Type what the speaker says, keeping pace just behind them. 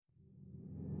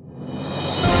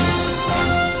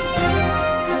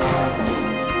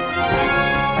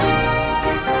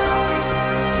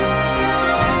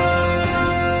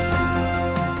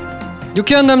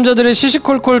유쾌한 남자들의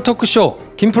시시콜콜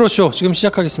토크쇼 김프로쇼 지금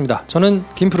시작하겠습니다. 저는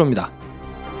김프로입니다.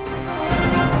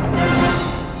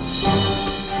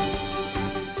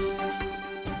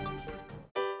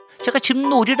 제가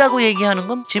집놀이라고 얘기하는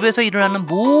건 집에서 일어나는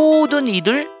모든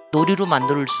일을 놀이로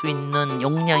만들 수 있는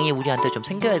역량이 우리한테 좀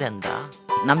생겨야 된다.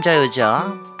 남자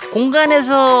여자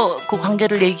공간에서 그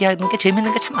관계를 얘기하는 게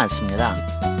재밌는 게 참 많습니다.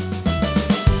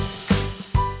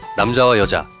 남자와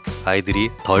여자, 아이들이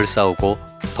덜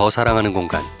싸우고 더 사랑하는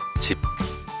공간, 집.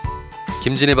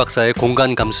 김진애 박사의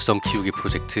공간 감수성 키우기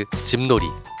프로젝트 집놀이.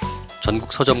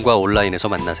 전국 서점과 온라인에서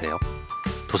만나세요.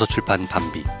 도서출판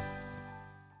밤비.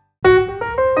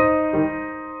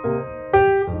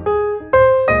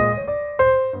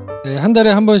 네, 한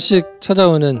달에 한 번씩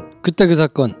찾아오는 그때 그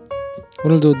사건.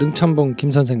 오늘도 능참봉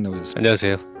김 선생 나오셨습니다.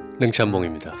 안녕하세요.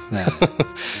 능참봉입니다. 네.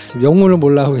 지금 영문을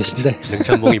몰라하고 계신데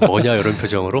능참봉이 뭐냐 이런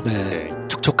표정으로 네. 네,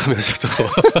 촉촉하면서도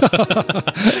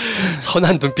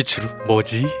선한 눈빛으로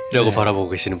뭐지? 라고 네. 바라보고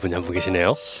계시는 분이 한 분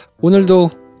계시네요. 오늘도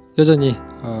여전히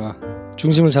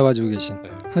중심을 잡아주고 계신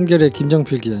한겨레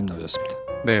김정필 기자님 나오셨습니다.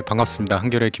 네, 반갑습니다.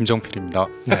 한겨레 김정필입니다.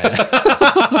 네.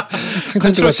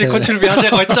 컨트롤C 컨트롤V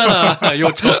하자고 했잖아.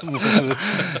 요청.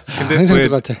 근데 항상 왜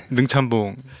똑같아.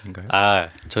 능참봉인가요?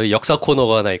 저희 역사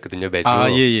코너가 하나 있거든요. 매주.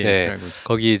 예. 네, 알고 있습니다.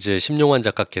 거기 이제 심용환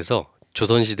작가께서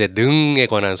조선시대 능에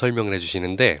관한 설명을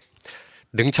해주시는데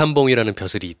능참봉이라는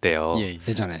벼슬이 있대요. 예.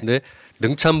 예전에. 근데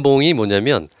능참봉이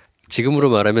뭐냐면 지금으로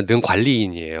말하면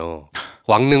능관리인이에요.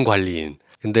 왕능관리인.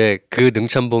 근데 그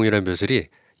능참봉이라는 벼슬이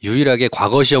유일하게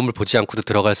과거 시험을 보지 않고도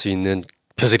들어갈 수 있는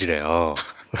벼슬이래요.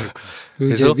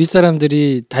 이제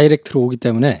윗사람들이 다이렉트로 오기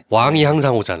때문에 왕이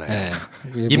항상 오잖아요. 네.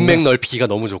 인맥 넓히기가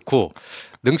너무 좋고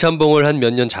능참봉을 한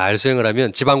몇 년 잘 수행을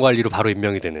하면 지방관리로 바로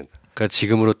임명이 되는. 그러니까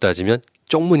지금으로 따지면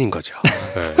쪽문인 거죠.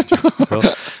 네.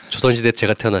 그래서 조선시대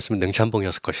제가 태어났으면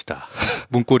능참봉이었을 것이다.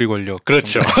 문고리 권력.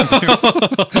 그렇죠.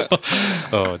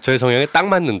 저의 성향에 딱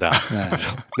맞는다. 네.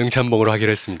 그래서 능참봉으로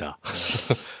하기로 했습니다.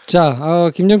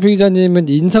 자, 김정필 기자님은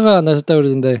인사가 안 나셨다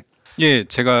그러던데. 예,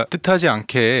 제가 뜻하지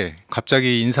않게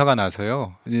갑자기 인사가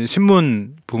나서요. 이제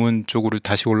신문 부문 쪽으로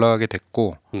다시 올라가게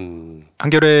됐고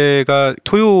한겨레가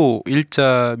토요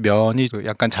일자 면이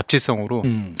약간 잡지성으로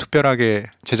특별하게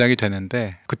제작이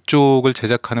되는데 그쪽을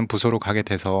제작하는 부서로 가게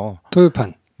돼서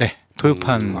토요판. 네,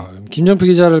 토요판. 김정필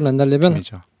기자를 만나려면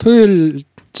편이죠.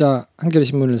 토요일자 한겨레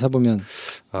신문을 사보면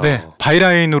네,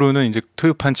 바이라인으로는 이제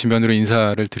토요판 지면으로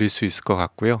인사를 드릴 수 있을 것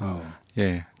같고요.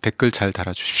 예, 댓글 잘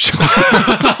달아주십시오.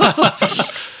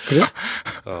 그래?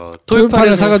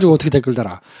 토요판을 사가지고 어떻게 댓글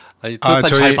달아? 아니, 토요판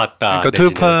잘 봤다. 그러니까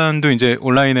토요판도 이제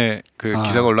온라인에 그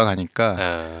기사가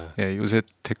올라가니까 예, 요새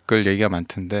댓글 얘기가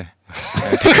많던데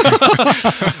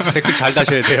댓글 잘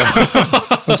다셔야 돼요.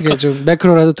 어떻게 좀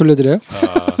매크로라도 돌려드려요?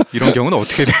 이런 경우는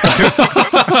어떻게 돼요?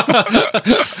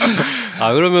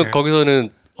 그러면 거기서는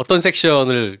어떤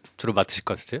섹션을 주로 맡으실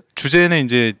것 같으세요? 주제는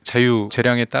이제 자유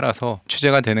재량에 따라서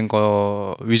취재가 되는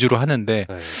거 위주로 하는데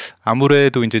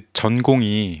아무래도 이제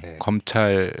전공이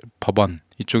검찰, 법원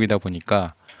이쪽이다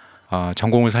보니까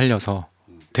전공을 살려서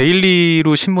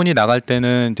데일리로 신문이 나갈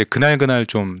때는 이제 그날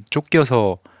좀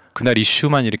쫓겨서 그날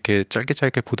이슈만 이렇게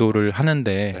짧게 보도를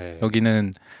하는데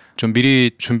여기는 좀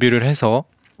미리 준비를 해서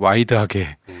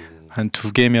와이드하게 한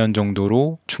 2개면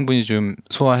정도로 충분히 좀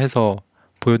소화해서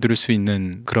보여드릴 수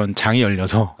있는 그런 장이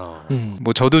열려서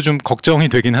뭐 저도 좀 걱정이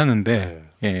되긴 하는데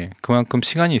예, 그만큼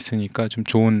시간이 있으니까 좀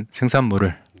좋은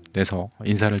생산물을 내서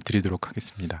인사를 드리도록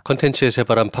하겠습니다. 컨텐츠의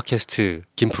새바람 팟캐스트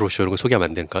김프로쇼 이런 거 소개하면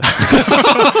안 될까요?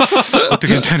 그것도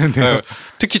괜찮은데요.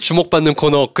 특히 주목받는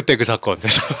코너 그때 그 사건.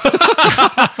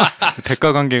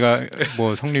 대가 관계가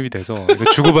뭐 성립이 돼서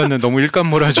주고받는 너무 일감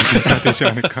몰아주기가 되지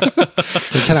않을까.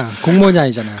 괜찮아. 공무원이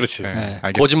아니잖아. 그렇지. 네.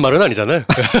 거짓말은 아니잖아요.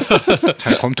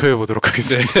 잘 검토해 보도록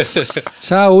하겠습니다.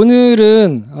 자,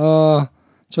 오늘은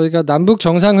저희가 남북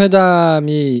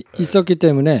정상회담이 있었기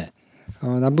때문에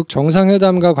남북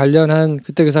정상회담과 관련한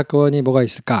그때 그 사건이 뭐가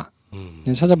있을까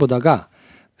찾아보다가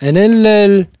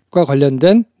NLL과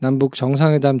관련된 남북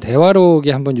정상회담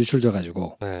대화록이 한번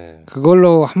유출돼가지고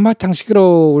그걸로 한바탕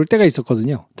시끄러울 때가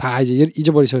있었거든요. 다 이제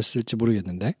잊어버리셨을지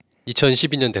모르겠는데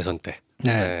 2012년 대선 때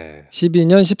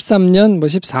 12년, 13년, 뭐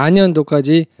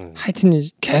 14년도까지 하여튼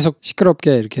계속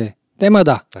시끄럽게 이렇게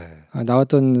때마다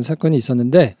나왔던 사건이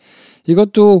있었는데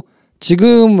이것도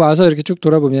지금 와서 이렇게 쭉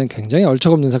돌아보면 굉장히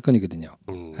얼척없는 사건이거든요.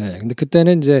 근데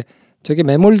그때는 이제 되게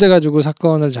매몰돼가지고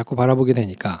사건을 자꾸 바라보게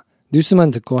되니까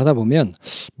뉴스만 듣고 하다 보면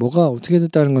뭐가 어떻게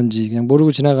됐다는 건지 그냥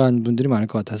모르고 지나간 분들이 많을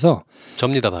것 같아서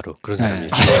접니다 바로 그런 사람이.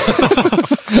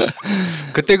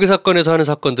 그때 그 사건에서 하는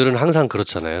사건들은 항상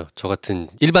그렇잖아요. 저 같은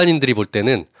일반인들이 볼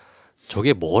때는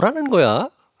저게 뭐라는 거야?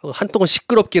 한동안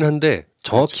시끄럽긴 한데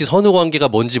정확히 선후 관계가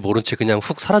뭔지 모른 채 그냥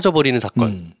훅 사라져버리는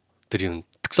사건들이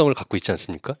특성을 갖고 있지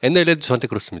않습니까? NLL도 저한테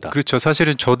그렇습니다. 그렇죠.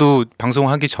 사실은 저도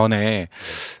방송하기 전에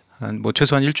뭐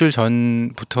최소한 일주일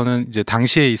전부터는 이제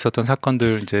당시에 있었던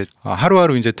사건들 이제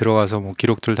하루하루 이제 들어가서 뭐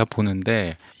기록들 다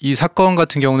보는데 이 사건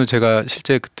같은 경우는 제가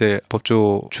실제 그때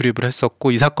법조 출입을 했었고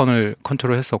이 사건을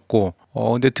컨트롤했었고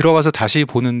근데 들어가서 다시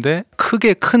보는데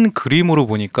크게 큰 그림으로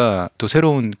보니까 또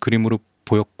새로운 그림으로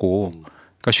보였고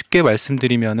그러니까 쉽게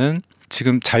말씀드리면은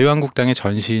지금 자유한국당의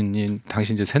전신인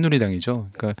당시 이제 새누리당이죠.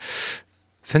 그러니까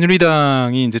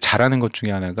새누리당이 이제 잘하는 것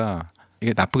중에 하나가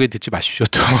이게 나쁘게 듣지 마십시오.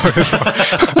 또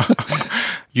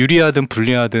유리하든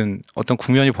불리하든 어떤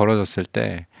국면이 벌어졌을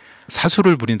때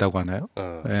사수를 부린다고 하나요?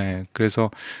 네,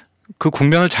 그래서 그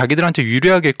국면을 자기들한테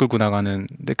유리하게 끌고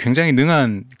나가는데 굉장히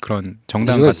능한 그런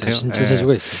정당 같아요. 있어요. 진짜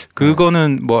재주가 있어요.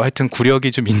 그거는 뭐 하여튼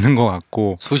구력이 좀 있는 것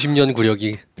같고 수십 년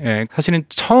구력이. 네, 사실은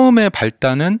처음에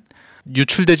발단은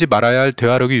유출되지 말아야 할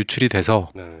대화록이 유출이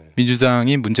돼서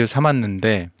민주당이 문제를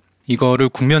삼았는데 이거를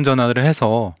국면 전환을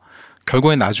해서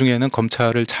결국에 나중에는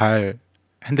검찰을 잘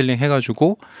핸들링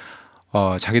해가지고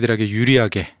자기들에게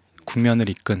유리하게 국면을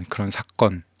이끈 그런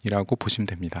사건이라고 보시면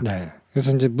됩니다. 네.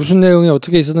 그래서 이제 무슨 내용이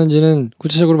어떻게 있었는지는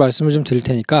구체적으로 말씀을 좀 드릴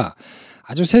테니까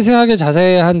아주 세세하게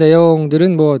자세한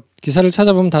내용들은 뭐 기사를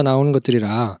찾아보면 다 나오는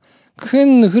것들이라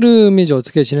큰 흐름이 이제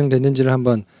어떻게 진행됐는지를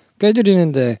한번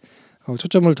꿰드리는데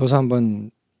초점을 둬서 한번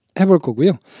해볼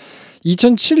거고요.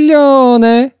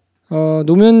 2007년에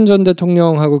노무현 전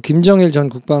대통령하고 김정일 전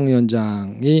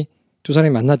국방위원장이 두 사람이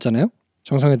만났잖아요.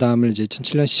 정상회담을 이제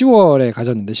 2007년 10월에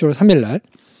가졌는데 10월 3일 날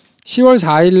 10월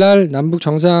 4일 날 남북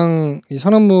정상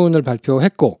선언문을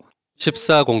발표했고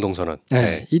 14 공동선언.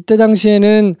 네, 이때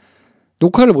당시에는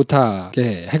녹화를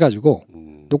못하게 해가지고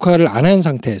녹화를 안 한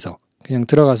상태에서 그냥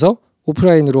들어가서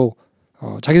오프라인으로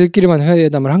자기들끼리만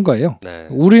회담을 한 거예요. 네.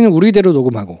 우리는 우리대로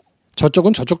녹음하고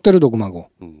저쪽은 저쪽대로 녹음하고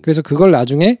그래서 그걸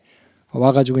나중에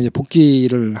와가지고 이제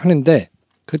복귀를 하는데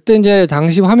그때 이제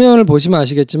당시 화면을 보시면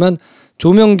아시겠지만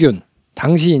조명균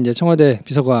당시 이제 청와대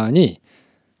비서관이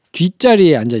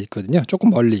뒷자리에 앉아 있거든요.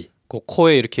 조금 멀리. 그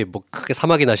코에 이렇게 뭐 크게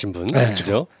사막이 나신 분, 네.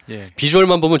 그죠? 예.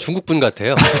 비주얼만 보면 중국 분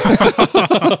같아요.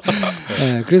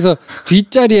 네, 그래서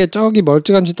뒷자리에 저기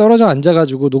멀찌감치 떨어져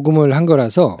앉아가지고 녹음을 한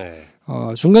거라서 네.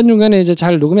 중간중간에 이제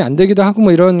잘 녹음이 안 되기도 하고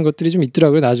뭐 이런 것들이 좀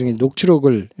있더라고요. 나중에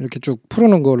녹취록을 이렇게 쭉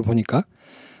풀어놓은 걸 보니까.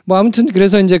 뭐 아무튼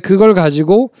그래서 이제 그걸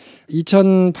가지고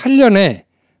 2008년에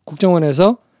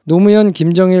국정원에서 노무현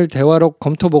김정일 대화록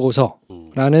검토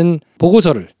보고서라는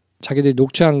보고서를 자기들이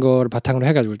녹취한 걸 바탕으로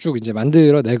해가지고 쭉 이제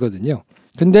만들어내거든요.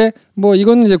 근데 뭐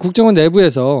이거는 이제 국정원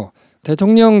내부에서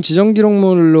대통령 지정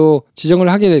기록물로 지정을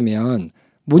하게 되면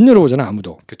못 열어보잖아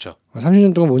아무도. 그렇죠.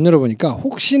 30년 동안 못 열어보니까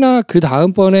혹시나 그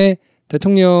다음번에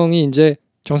대통령이 이제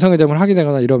정상회담을 하게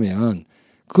되거나 이러면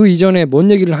그 이전에 뭔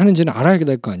얘기를 하는지는 알아야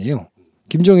될 거 아니에요.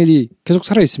 김정일이 계속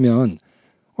살아있으면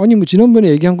아니 뭐 지난번에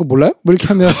얘기한 거 몰라요? 뭐 이렇게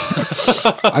하면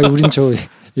아니 우린 저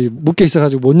묶여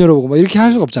있어가지고 못 열어보고 막 이렇게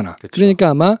할 수가 없잖아. 그쵸. 그러니까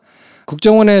아마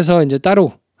국정원에서 이제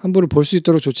따로 함부로 볼 수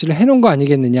있도록 조치를 해놓은 거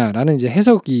아니겠느냐라는 이제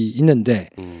해석이 있는데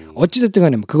어찌됐든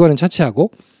간에 그거는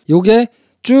차치하고 요게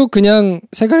쭉 그냥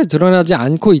색깔이 드러나지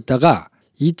않고 있다가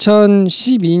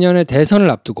 2012년에 대선을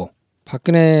앞두고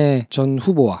박근혜 전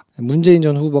후보와 문재인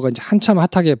전 후보가 이제 한참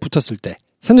핫하게 붙었을 때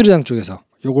새누리당 쪽에서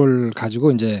요걸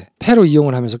가지고 이제 패로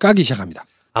이용을 하면서 까기 시작합니다.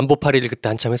 안보 파리를 그때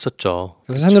한참 했었죠.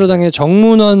 그래서 새누리당의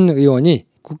정문원 의원이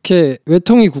국회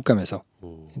외통위 국감에서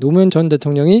노무현 전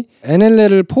대통령이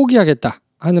NLL을 포기하겠다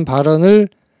하는 발언을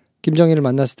김정일을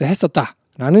만났을 때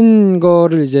했었다라는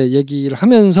거를 이제 얘기를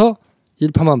하면서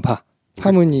일파만파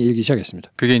파문이 일기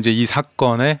시작했습니다. 그게 이제 이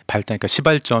사건의 발단, 그러니까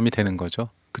시발점이 되는 거죠.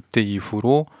 그때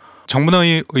이후로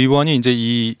정문원 의원이 이제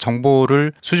이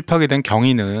정보를 수집하게 된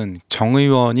경위는 정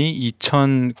의원이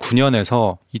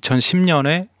 2009년에서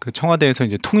 2010년에 그 청와대에서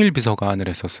이제 통일비서관을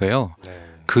했었어요. 네.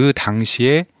 그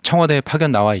당시에 청와대에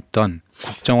파견 나와 있던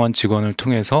국정원 직원을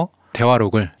통해서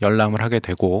대화록을 열람을 하게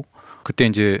되고 그때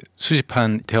이제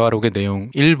수집한 대화록의 내용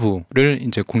일부를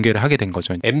이제 공개를 하게 된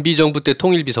거죠. MB 정부 때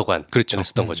통일비서관 그렇죠.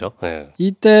 했었던 거죠. 네.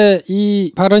 이때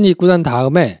이 발언이 있고 난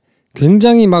다음에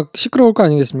굉장히 막 시끄러울 거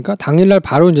아니겠습니까? 당일날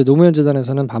바로 이제 노무현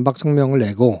재단에서는 반박 성명을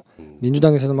내고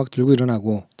민주당에서도 막 들고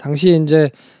일어나고 당시에 이제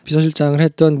비서실장을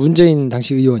했던 문재인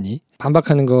당시 의원이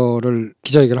반박하는 거를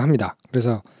기자회견을 합니다.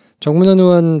 그래서 정문원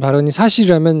의원 발언이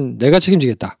사실이라면 내가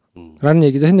책임지겠다라는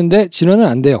얘기도 했는데 진언은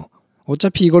안 돼요.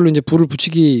 어차피 이걸로 이제 불을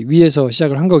붙이기 위해서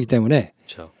시작을 한 거기 때문에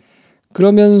그렇죠.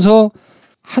 그러면서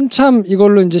한참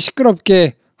이걸로 이제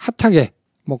시끄럽게 핫하게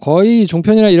뭐 거의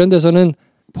종편이나 이런 데서는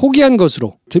포기한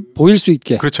것으로 보일 수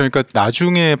있게. 그렇죠. 그러니까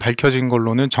나중에 밝혀진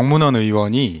걸로는 정문원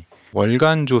의원이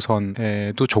월간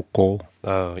조선에도 줬고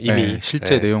이미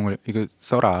실제 내용을 이거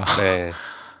써라.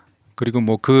 그리고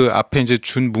뭐 그 앞에 이제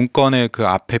준 문건의 그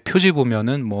앞에 표지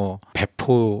보면은 뭐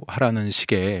배포하라는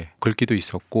식의 글귀도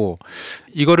있었고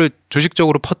이거를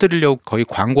조직적으로 퍼뜨리려고 거의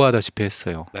광고하다시피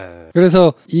했어요.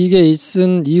 그래서 이게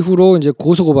있은 이후로 이제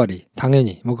고소고발이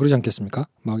당연히 뭐 그러지 않겠습니까?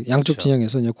 막 양쪽 그렇죠.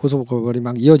 진영에서 이제 고소고발이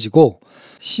막 이어지고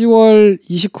 10월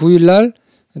 29일 날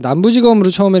남부지검으로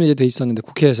처음에는 이제 돼 있었는데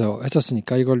국회에서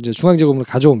했었으니까 이걸 이제 중앙지검으로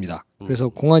가져옵니다. 그래서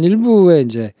공안 일부에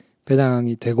이제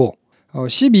배당이 되고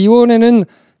 12월에는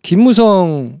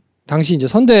김무성 당시 이제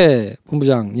선대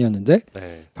본부장이었는데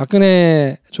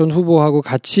박근혜 전 후보하고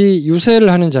같이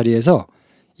유세를 하는 자리에서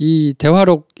이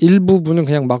대화록 일부분을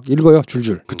그냥 막 읽어요,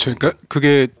 줄줄. 그렇죠. 그러니까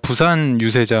그게 부산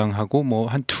유세장하고 뭐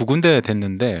한 두 군데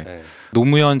됐는데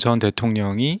노무현 전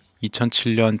대통령이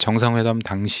 2007년 정상회담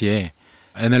당시에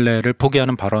NLL을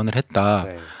포기하는 발언을 했다.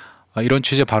 이런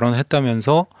취지의 발언을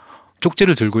했다면서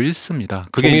쪽지를 들고 읽습니다.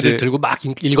 그게 종이를 이제 들고 막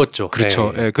읽었죠.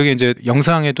 그렇죠. 그게 이제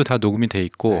영상에도 다 녹음이 돼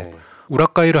있고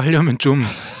우라카이를 하려면 좀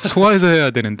소화해서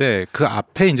해야 되는데 그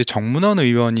앞에 이제 정문원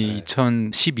의원이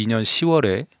 2012년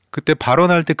 10월에 그때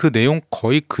발언할 때 그 내용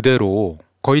거의 그대로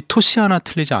거의 토시 하나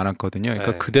틀리지 않았거든요.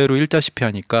 그러니까 그대로 읽다시피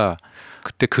하니까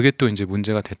그때 그게 또 이제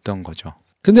문제가 됐던 거죠.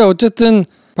 근데 어쨌든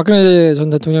박근혜 전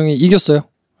대통령이 이겼어요.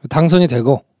 당선이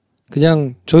되고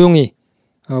그냥 조용히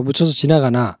묻혀서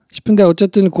지나가나 싶은데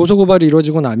어쨌든 고소고발이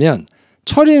이루어지고 나면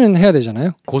처리는 해야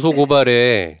되잖아요.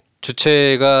 고소고발의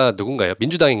주체가 누군가요?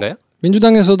 민주당인가요?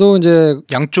 민주당에서도 이제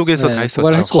양쪽에서 다 했었죠.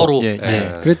 고발했고 서로.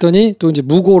 그랬더니 또 이제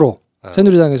무고로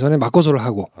새누리당에서는 맞고소를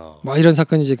하고 뭐 이런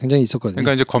사건이 이제 굉장히 있었거든요.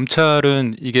 그러니까 이제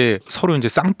검찰은 이게 서로 이제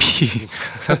쌍피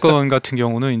사건 같은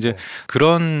경우는 이제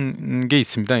그런 게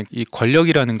있습니다. 이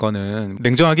권력이라는 거는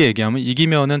냉정하게 얘기하면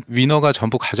이기면은 위너가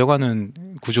전부 가져가는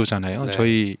구조잖아요.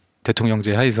 저희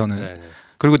대통령제 하에서는.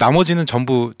 그리고 나머지는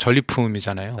전부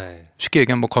전리품이잖아요. 쉽게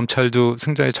얘기하면 뭐 검찰도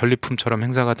승자의 전리품처럼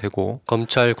행사가 되고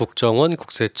검찰, 국정원,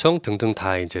 국세청 등등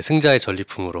다 이제 승자의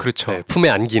전리품으로 그렇죠. 품에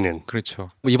안기는. 그렇죠.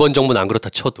 뭐 이번 정부는 안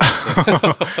그렇다 쳐도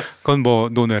그건 뭐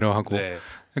논외로 하고.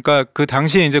 그러니까 그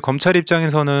당시에 이제 검찰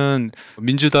입장에서는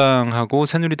민주당하고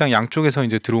새누리당 양쪽에서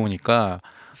이제 들어오니까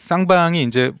쌍방이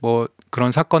이제 뭐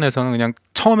그런 사건에서는 그냥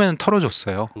처음에는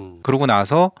털어줬어요. 그러고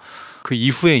나서 그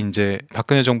이후에 이제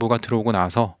박근혜 정부가 들어오고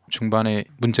나서 중반에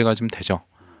문제가 좀 되죠.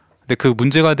 근데 그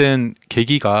문제가 된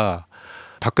계기가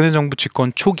박근혜 정부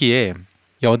집권 초기에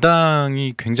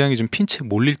여당이 굉장히 좀 핀치에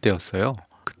몰릴 때였어요.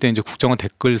 그때 이제 국정원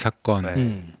댓글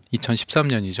사건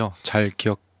 2013년이죠. 잘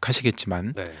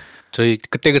기억하시겠지만. 저희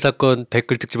그때 그 사건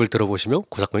댓글 특집을 들어보시면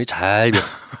그 사건이 잘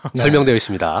설명되어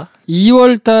있습니다.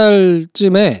 2월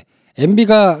달쯤에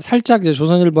MB가 살짝 이제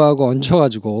조선일보하고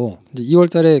얹혀가지고 이제 2월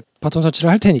달에 바톤 터치를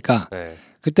할 테니까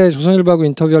그때 조선일보하고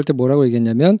인터뷰할 때 뭐라고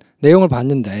얘기했냐면 내용을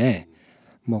봤는데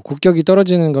뭐 국격이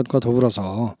떨어지는 것과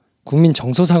더불어서 국민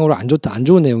정서상으로 안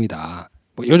좋은 내용이다.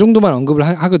 뭐 이 정도만 언급을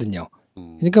하거든요.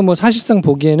 그러니까 뭐 사실상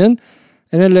보기에는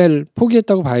NLL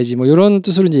포기했다고 봐야지 뭐 이런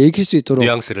뜻으로 이제 읽힐 수 있도록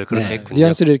뉘앙스를 그렇게 했군요.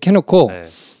 뉘앙스를 이렇게 해놓고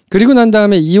그리고 난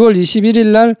다음에 2월 21일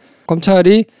날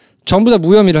검찰이 전부 다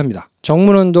무혐의를 합니다.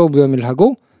 정문원도 무혐의를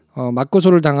하고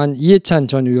맞고소를 당한 이해찬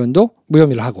전 의원도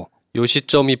무혐의를 하고. 요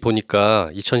시점이 보니까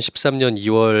 2013년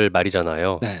 2월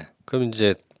말이잖아요. 그럼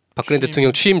이제 박근혜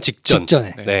대통령 취임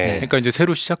직전에. 그러니까 이제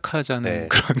새로 시작하자는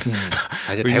그런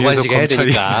이제 대관식 해야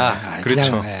되니까.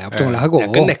 그렇죠. 업종을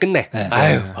하고 끝내. 끝내.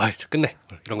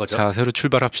 이런 거죠. 자, 새로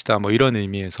출발합시다. 뭐 이런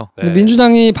의미에서. 근데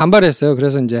민주당이 반발했어요.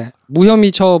 그래서 이제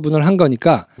무혐의 처분을 한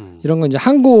거니까 이런 건 이제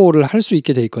항고를 할 수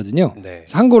있게 돼 있거든요.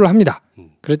 그래서 항고를 합니다.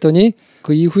 그랬더니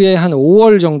그 이후에 한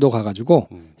 5월 정도 가가지고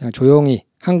그냥 조용히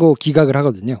항고 기각을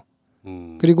하거든요.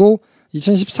 그리고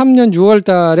 2013년 6월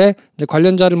달에 이제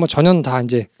관련자를 뭐 전원 다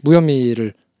이제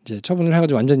무혐의를 이제 처분을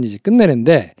해가지고 완전히 이제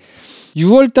끝내는데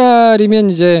 6월 달이면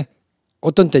이제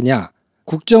어떤 때냐.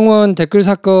 국정원 댓글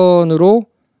사건으로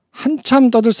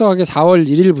한참 떠들썩하게 4월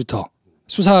 1일부터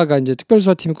수사가 이제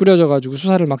특별수사팀이 꾸려져가지고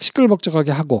수사를 막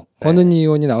시끌벅적하게 하고 권은희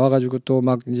의원이 나와가지고 또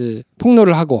막 이제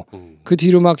폭로를 하고 그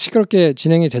뒤로 막 시끄럽게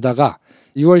진행이 되다가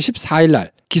 6월 14일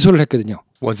날 기소를 했거든요.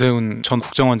 원세훈 전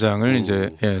국정원장을 이제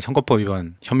선거법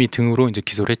위반 혐의 등으로 이제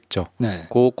기소를 했죠.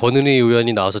 고 권은희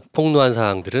의원이 나와서 폭로한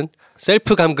사항들은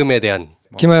셀프 감금에 대한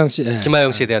김하영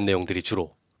씨에 대한 내용들이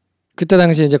주로. 그때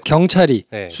당시 이제 경찰이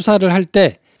수사를 할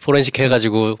때 포렌식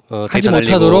해가지고 하지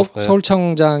못하도록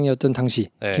서울청장이었던 당시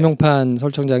김용판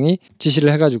서울청장이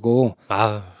지시를 해가지고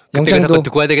영장도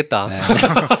듣고 와야 되겠다.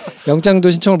 영장도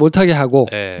신청을 못하게 하고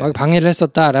막 방해를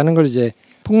했었다라는 걸 이제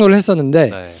폭로를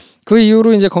했었는데 그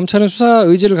이후로 이제 검찰은 수사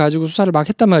의지를 가지고 수사를 막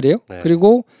했단 말이에요. 네.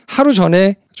 그리고 하루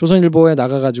전에 조선일보에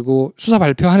나가가지고 수사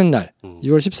발표하는 날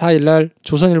 6월 14일 날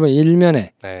조선일보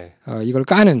일면에 네. 이걸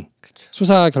까는 그쵸.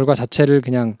 수사 결과 자체를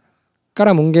그냥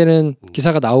깔아뭉개는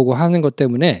기사가 나오고 하는 것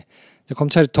때문에 이제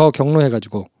검찰이 더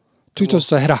경로해가지고 트위터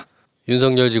수사해라.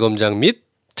 윤석열 지검장 및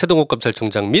최동욱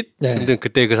검찰총장 및 네. 등등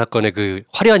그때 그 사건의 그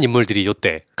화려한 인물들이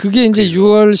요때. 그게 이제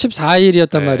그리고 6월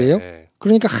 14일이었단 네, 말이에요. 네.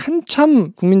 그러니까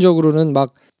한참 국민적으로는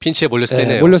막 핀치에 몰렸을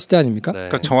때네요. 몰렸을 때 아닙니까? 네.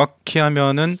 그러니까 정확히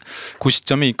하면은 그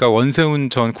시점에 그러니까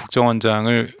원세훈 전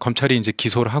국정원장을 검찰이 이제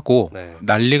기소를 하고 네.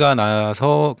 난리가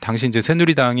나서 당시 이제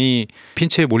새누리당이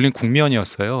핀치에 몰린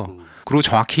국면이었어요. 그리고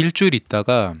정확히 일주일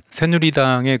있다가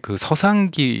새누리당의 그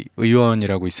서상기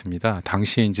의원이라고 있습니다.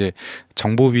 당시에 이제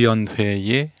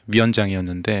정보위원회의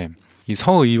위원장이었는데 이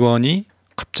서 의원이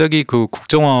갑자기 그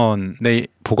국정원에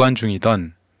보관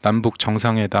중이던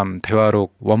남북정상회담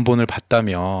대화록 원본을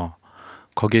봤다며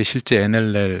거기에 실제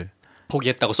NLL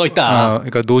포기했다고 써 있다.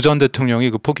 그러니까 노 전 대통령이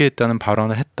그 포기했다는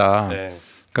발언을 했다. 네.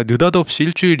 그러니까 느닷없이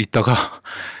일주일 있다가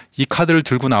이 카드를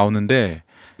들고 나오는데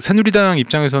새누리당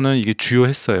입장에서는 이게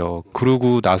주요했어요.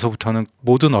 그러고 나서부터는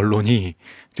모든 언론이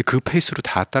이제 그 페이스로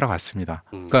다 따라갔습니다.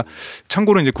 그러니까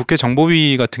참고로 이제 국회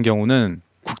정보위 같은 경우는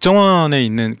국정원에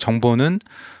있는 정보는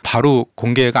바로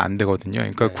공개가 안 되거든요.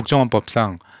 그러니까 네.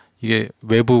 국정원법상 이게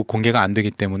외부 공개가 안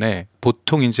되기 때문에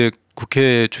보통 이제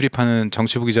국회 출입하는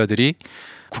정치부 기자들이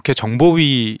국회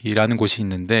정보위라는 곳이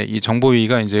있는데 이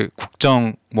정보위가 이제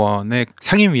국정원의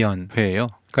상임위원회예요.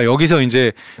 그러니까 여기서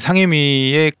이제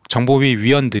상임위의 정보위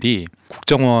위원들이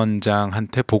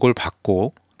국정원장한테 보고를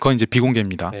받고 그건 이제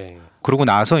비공개입니다. 네. 그러고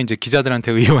나서 이제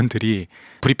기자들한테 의원들이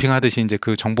브리핑 하듯이 이제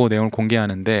그 정보 내용을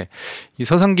공개하는데 이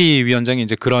서상기 위원장이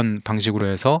이제 그런 방식으로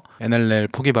해서 NLL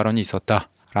포기 발언이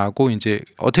있었다라고 이제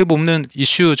어떻게 보면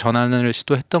이슈 전환을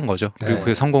시도했던 거죠. 그리고 네.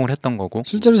 그게 성공을 했던 거고.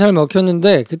 실제로 잘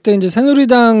먹혔는데 그때 이제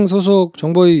새누리당 소속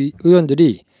정보위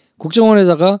의원들이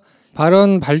국정원에다가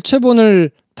발언 발췌본을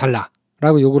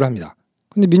달라라고 요구를 합니다.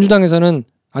 근데 민주당에서는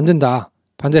안 된다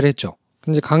반대를 했죠.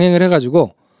 근데 강행을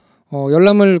해가지고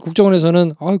열람을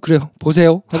국정원에서는 그래요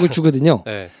보세요 하고 주거든요.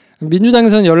 네.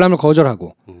 민주당에서는 열람을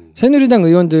거절하고 새누리당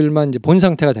의원들만 이제 본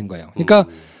상태가 된 거예요. 그러니까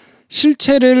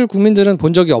실체를 국민들은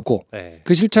본 적이 없고 네.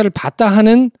 그 실체를 봤다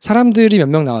하는 사람들이 몇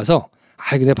명 나와서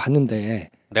이거 내가 봤는데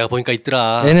내가 보니까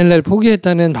있더라. NLL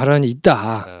포기했다는 발언이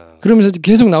있다. 어. 그러면서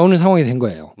계속 나오는 상황이 된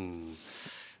거예요.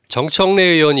 정청래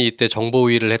의원이 이때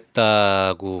정보위를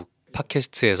했다고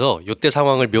팟캐스트에서 이때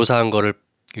상황을 묘사한 거를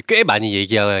꽤 많이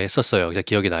얘기했었어요. 제가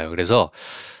기억이 나요. 그래서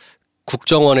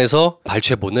국정원에서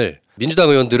발췌본을 민주당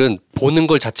의원들은 보는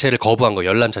걸 자체를 거부한 거예요.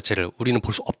 열람 자체를 우리는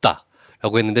볼 수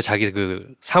없다라고 했는데 자기 그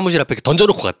사무실 앞에 이렇게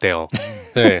던져놓고 갔대요.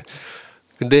 네.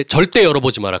 근데 절대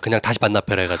열어보지 마라. 그냥 다시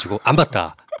반납해라 해가지고 안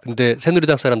봤다. 근데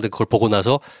새누리당 사람들 그걸 보고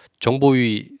나서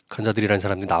정보위 간사들이라는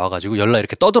사람들이 나와가지고 열라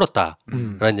이렇게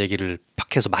떠들었다라는 얘기를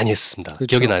팟캐에서 많이 했습니다. 그렇죠.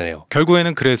 기억이 나네요.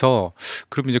 결국에는 그래서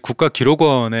그럼 이제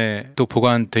국가기록원에 또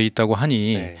보관돼 있다고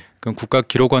하니 네. 그럼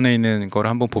국가기록원에 있는 걸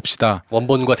한번 봅시다.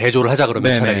 원본과 대조를 하자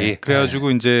그러면 네네. 차라리. 그래가지고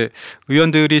이제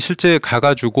의원들이 실제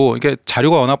가가지고 이게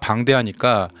자료가 워낙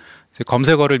방대하니까 이제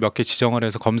검색어를 몇 개 지정을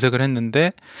해서 검색을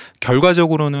했는데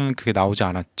결과적으로는 그게 나오지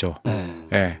않았죠.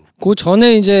 네. 그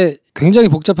전에 이제 굉장히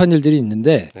복잡한 일들이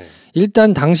있는데 네.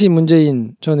 일단 당시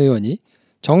문재인 전 의원이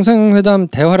정상회담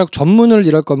대화록 전문을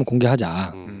이럴 거면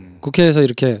공개하자. 국회에서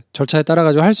이렇게 절차에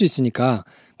따라가지고 할 수 있으니까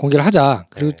공개를 하자.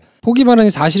 그리고 네. 포기 발언이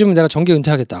사실이면 내가 정계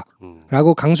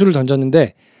은퇴하겠다라고 강수를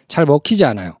던졌는데 잘 먹히지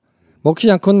않아요.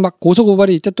 먹히지 않고는 막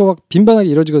고소고발이 이때 또 막 빈번하게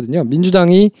이루어지거든요.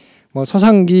 민주당이 뭐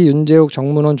서상기, 윤재욱,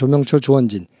 정문원, 조명철,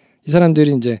 조원진 이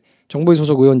사람들이 이제 정보위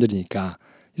소속 의원들이니까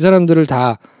이 사람들을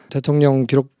다 대통령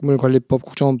기록물 관리법,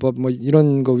 국정원법 뭐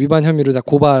이런 거 위반 혐의로 다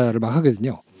고발을 막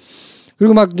하거든요.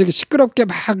 그리고 막 이렇게 시끄럽게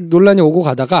막 논란이 오고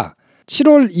가다가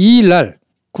 7월 2일 날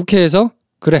국회에서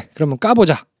그래 그러면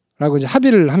까보자라고 이제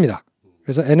합의를 합니다.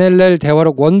 그래서 NLL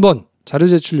대화록 원본 자료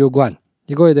제출 요구안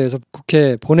이거에 대해서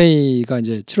국회 본회의가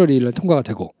이제 7월 2일 날 통과가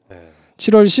되고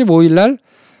 7월 15일 날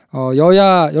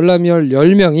여야 열람위원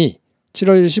 10명이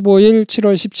 7월 15일,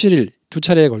 7월 17일 두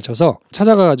차례에 걸쳐서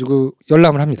찾아가가지고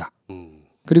열람을 합니다.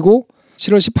 그리고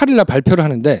 7월 18일 날 발표를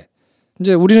하는데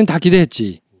이제 우리는 다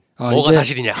기대했지. 뭐가 이게,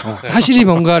 사실이냐. 사실이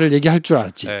뭔가를 얘기할 줄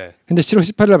알았지. 네. 근데 7월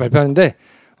 18일 날 발표하는데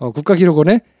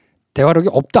국가기록원에 대화록이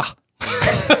없다.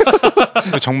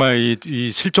 정말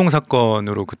이 실종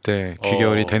사건으로 그때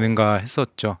귀결이 되는가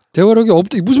했었죠. 대화록이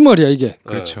없다. 이게 무슨 말이야 이게.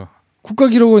 그렇죠.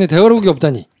 국가기록원에 대화록이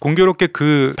없다니. 공교롭게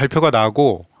그 발표가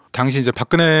나고 당시 이제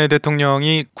박근혜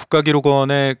대통령이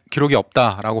국가기록원에 기록이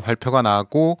없다라고 발표가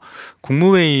나고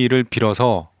국무회의를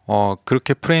빌어서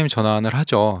그렇게 프레임 전환을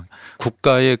하죠.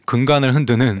 국가의 근간을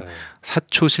흔드는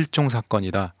사초 실종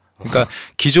사건이다. 그러니까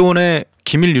기존의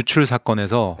기밀 유출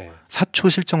사건에서 사초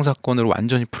실종 사건으로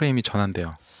완전히 프레임이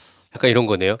전환돼요. 약간 이런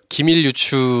거네요. 기밀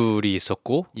유출이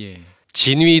있었고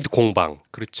진위 공방이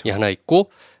그렇죠. 하나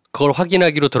있고 그걸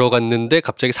확인하기로 들어갔는데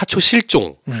갑자기 사초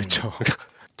실종. 그렇죠.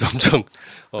 점점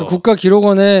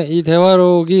국가기록원에 이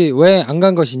대화록이 왜 안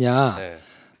간 것이냐.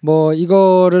 뭐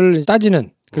이거를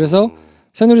따지는. 그래서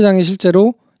새누리당이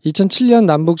실제로 2007년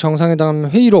남북 정상회담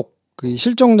회의록 그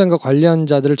실종된 거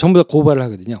관련자들을 전부 다 고발을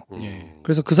하거든요.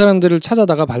 그래서 그 사람들을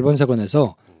찾아다가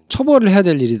발본색원에서 처벌을 해야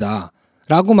될 일이다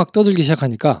라고 막 떠들기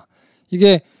시작하니까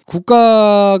이게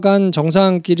국가 간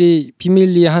정상끼리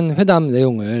비밀리에 한 회담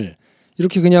내용을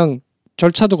이렇게 그냥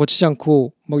절차도 거치지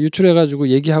않고 막 유출해가지고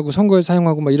얘기하고 선거에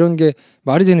사용하고 막 이런 게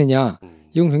말이 되느냐.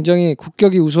 이건 굉장히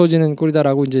국격이 우스워지는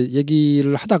꼴이다라고 이제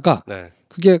얘기를 하다가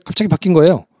그게 갑자기 바뀐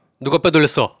거예요. 누가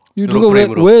빼돌렸어? 누가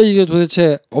왜 이게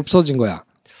도대체 없어진 거야?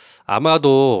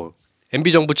 아마도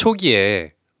MB 정부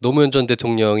초기에 노무현 전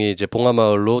대통령이 이제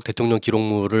봉하마을로 대통령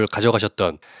기록물을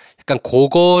가져가셨던 약간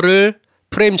그거를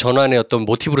프레임 전환의 어떤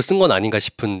모티브로 쓴 건 아닌가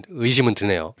싶은 의심은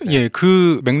드네요. 예,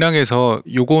 그 맥락에서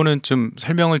요거는 좀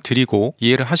설명을 드리고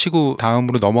이해를 하시고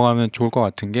다음으로 넘어가면 좋을 것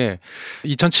같은 게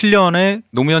 2007년에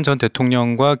노무현 전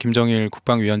대통령과 김정일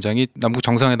국방위원장이 남북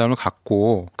정상회담을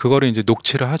갖고 그거를 이제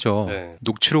녹취를 하죠.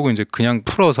 녹취록을 이제 그냥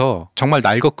풀어서 정말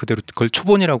날 것 그대로 그걸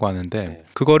초본이라고 하는데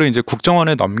그거를 이제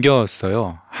국정원에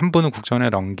넘겼어요. 한 분은 국정원에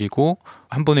넘기고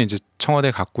한 분은 이제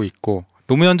청와대에 갖고 있고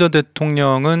노무현 전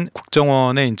대통령은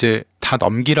국정원에 이제 다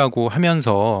넘기라고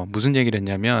하면서 무슨 얘기를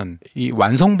했냐면 이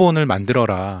완성본을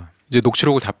만들어라. 이제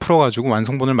녹취록을 다 풀어가지고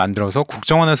완성본을 만들어서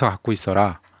국정원에서 갖고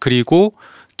있어라. 그리고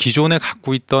기존에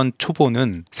갖고 있던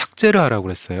초본은 삭제를 하라고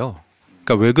그랬어요.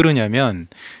 그러니까 왜 그러냐면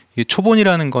이게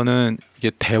초본이라는 거는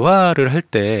이게 대화를 할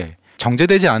때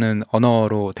정제되지 않은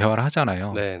언어로 대화를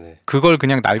하잖아요. 그걸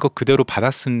그냥 날 것 그대로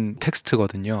받아 쓴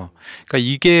텍스트거든요. 그러니까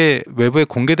이게 외부에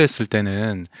공개됐을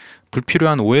때는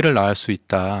불필요한 오해를 낳을 수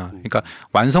있다. 그러니까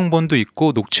완성본도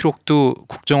있고 녹취록도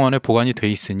국정원에 보관이 돼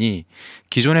있으니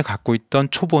기존에 갖고 있던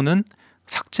초본은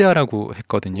삭제하라고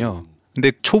했거든요.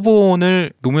 근데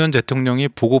초본을 노무현 대통령이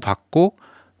보고받고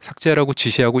삭제하라고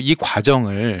지시하고 이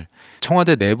과정을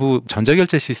청와대 내부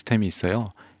전자결제 시스템이 있어요.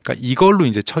 그러니까 이걸로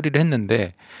이제 처리를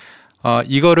했는데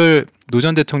이거를 노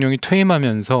전 대통령이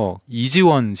퇴임하면서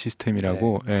이지원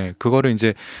시스템이라고 그거를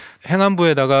이제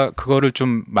행안부에다가 그거를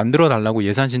좀 만들어 달라고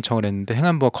예산 신청을 했는데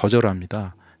행안부가 거절을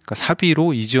합니다. 그러니까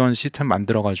사비로 이지원 시스템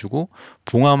만들어 가지고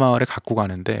봉하마을에 갖고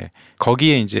가는데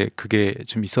거기에 이제 그게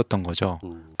좀 있었던 거죠.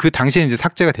 그 당시에 이제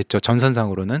삭제가 됐죠.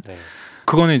 전산상으로는.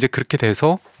 그거는 이제 그렇게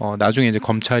돼서 나중에 이제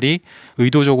검찰이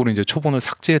의도적으로 이제 초본을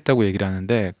삭제했다고 얘기를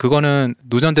하는데 그거는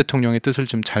노 전 대통령의 뜻을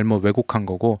좀 잘못 왜곡한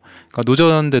거고, 그러니까 노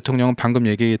전 대통령은 방금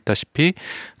얘기했다시피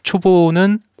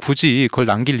초본은 굳이 그걸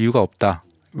남길 이유가 없다.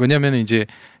 왜냐하면 이제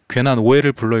괜한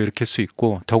오해를 불러일으킬 수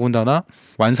있고 더군다나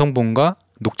완성본과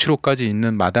녹취록까지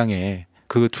있는 마당에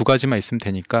그 두 가지만 있으면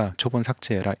되니까 초본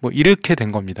삭제해라. 뭐 이렇게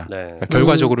된 겁니다. 그러니까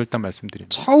결과적으로 일단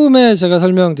말씀드립니다. 처음에 제가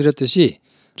설명드렸듯이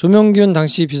조명균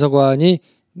당시 비서관이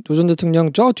노 전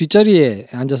대통령 저 뒷자리에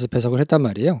앉아서 배석을 했단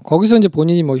말이에요. 거기서 이제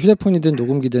본인이 뭐 휴대폰이든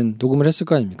녹음기든 녹음을 했을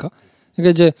거 아닙니까?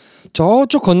 그러니까 이제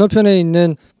저쪽 건너편에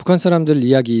있는 북한 사람들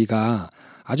이야기가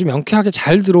아주 명쾌하게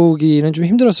잘 들어오기는 좀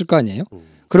힘들었을 거 아니에요.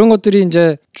 그런 것들이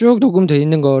이제 쭉 녹음돼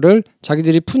있는 거를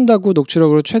자기들이 푼다고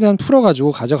녹취록으로 최대한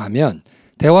풀어가지고 가져가면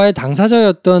대화의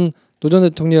당사자였던 노 전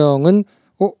대통령은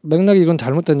맥락이 이건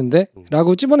잘못됐는데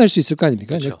라고 찝어낼 수 있을 거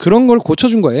아닙니까? 그렇죠. 그런 걸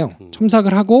고쳐준 거예요.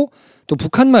 첨삭을 하고 또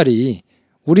북한 말이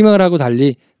우리말하고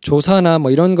달리 조사나 뭐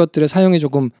이런 것들의 사용이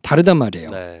조금 다르단 말이에요.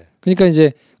 그러니까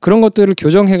이제 그런 것들을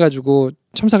교정해가지고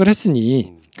첨삭을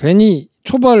했으니 괜히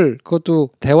초벌 그것도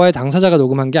대화의 당사자가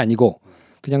녹음한 게 아니고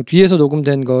그냥 뒤에서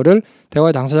녹음된 거를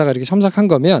대화의 당사자가 이렇게 첨삭한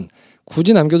거면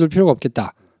굳이 남겨둘 필요가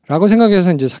없겠다라고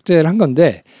생각해서 이제 삭제를 한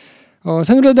건데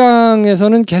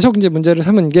새누리당에서는 계속 이제 문제를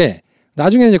삼은 게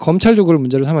나중에 이제 검찰도 그걸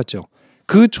문제로 삼았죠.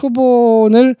 그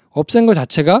초본을 없앤 것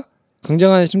자체가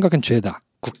굉장한 심각한 죄다.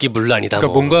 국기문란이다.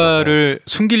 그러니까 뭔가를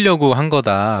숨기려고 한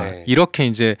거다. 이렇게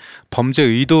이제 범죄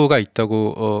의도가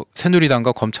있다고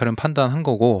새누리당과 검찰은 판단한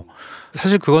거고,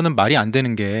 사실 그거는 말이 안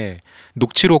되는 게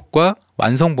녹취록과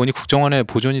완성본이 국정원에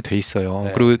보존이 돼 있어요.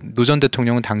 그리고 노 전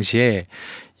대통령은 당시에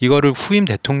이거를 후임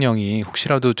대통령이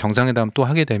혹시라도 정상회담 또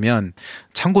하게 되면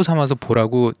참고 삼아서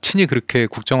보라고 친히 그렇게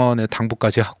국정원에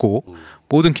당부까지 하고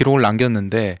모든 기록을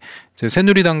남겼는데 이제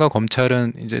새누리당과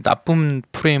검찰은 이제 나쁜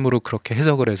프레임으로 그렇게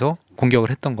해석을 해서 공격을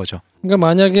했던 거죠. 그러니까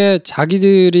만약에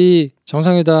자기들이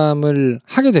정상회담을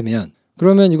하게 되면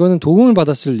그러면 이거는 도움을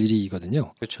받았을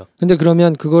일이거든요. 그렇죠. 근데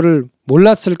그러면 그거를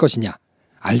몰랐을 것이냐?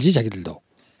 알지 자기들도.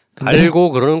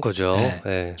 알고 그러는 거죠.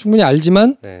 충분히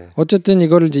알지만 어쨌든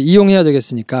이거를 이제 이용해야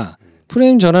되겠으니까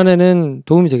프레임 전환에는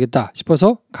도움이 되겠다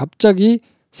싶어서 갑자기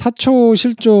사초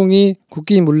실종이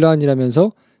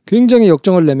국기문란이라면서 굉장히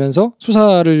역정을 내면서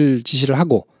수사를 지시를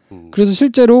하고 그래서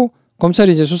실제로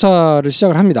검찰이 이제 수사를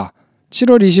시작을 합니다.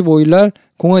 7월 25일 날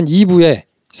공안 2부에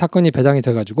사건이 배당이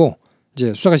돼가지고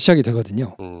이제 수사가 시작이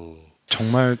되거든요.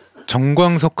 정말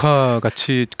정광석화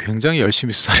같이 굉장히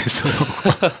열심히 수사를 했어요.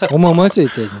 어마어마할 수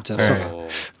있대 진짜 수사가. 네.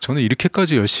 저는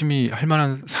이렇게까지 열심히 할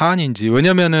만한 사안인지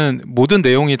왜냐면은 모든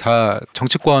내용이 다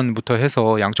정치권부터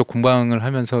해서 양쪽 공방을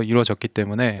하면서 이루어졌기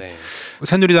때문에 네.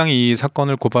 새누리당이 이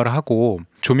사건을 고발하고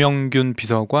조명균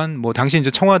비서관 뭐 당시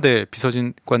이제 청와대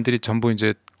비서진관들이 전부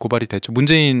이제 고발이 됐죠.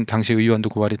 문재인 당시 의원도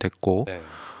고발이 됐고 네.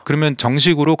 그러면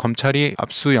정식으로 검찰이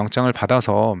압수영장을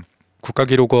받아서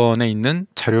국가기록원에 있는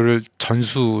자료를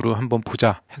전수로 한번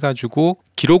보자 해가지고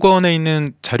기록원에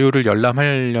있는 자료를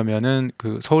열람하려면은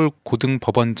그 서울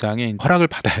고등법원장의 허락을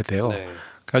받아야 돼요. 네.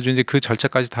 그래가지고 이제 그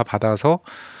절차까지 다 받아서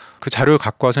그 자료를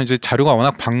갖고 와서 이제 자료가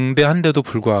워낙 방대한데도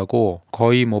불구하고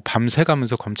거의 뭐 밤새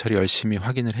가면서 검찰이 열심히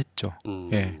확인을 했죠.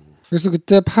 예. 그래서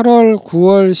그때 8월,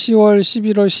 9월, 10월,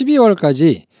 11월,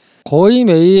 12월까지 거의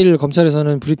매일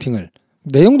검찰에서는 브리핑을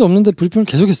내용도 없는데 브리핑을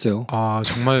계속했어요. 아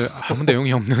정말 아무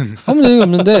내용이 없는 아무 내용이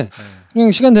없는데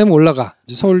그냥 시간 되면 올라가.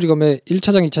 서울지검에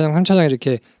 1차장, 2차장, 3차장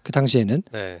이렇게 그 당시에는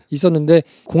네. 있었는데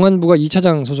공안부가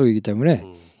 2차장 소속이기 때문에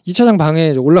 2차장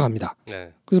방에 올라갑니다. 네.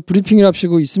 그래서 브리핑을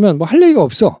합시고 있으면 뭐 할 얘기가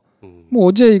없어. 뭐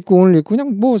어제 있고 오늘 있고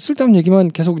그냥 뭐 쓸데없는 얘기만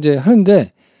계속 이제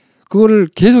하는데 그거를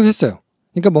계속 했어요.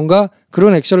 그러니까 뭔가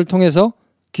그런 액션을 통해서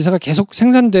기사가 계속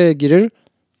생산되기를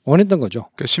원했던 거죠.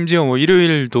 그러니까 심지어 뭐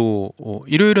일요일도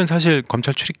일요일은 사실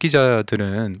검찰 출입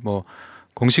기자들은 뭐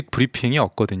공식 브리핑이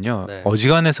없거든요. 네.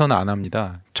 어지간해서는 안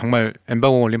합니다. 정말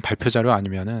엠바고 걸린 발표 자료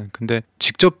아니면은 근데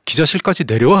직접 기자실까지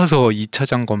내려와서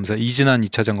 2차장 검사 이진한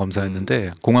 2차장 검사였는데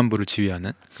공안부를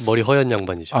지휘하는 머리 허연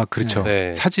양반이죠. 아 그렇죠.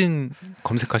 네. 사진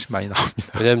검색하시면 많이 나옵니다.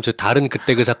 왜냐하면 저 다른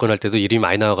그때 그 사건 할 때도 이름이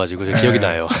많이 나와가지고 저 기억이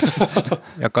나요.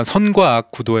 약간 선과 악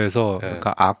구도에서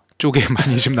그러니까 악 쪽에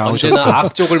많이 좀 나오셨고 언제나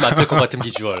악 쪽을 맡을 것 같은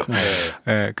비주얼. 네.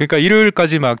 네, 그러니까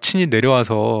일요일까지 막 친히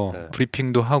내려와서 네.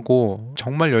 브리핑도 하고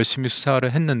정말 열심히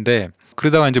수사를 했는데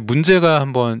그러다가 이제 문제가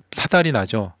한번 사달이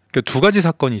나죠. 그러니까 두 가지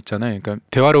사건이 있잖아요. 그러니까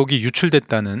대화록이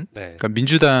유출됐다는 네. 그러니까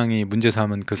민주당이 문제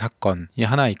삼은 그 사건이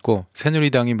하나 있고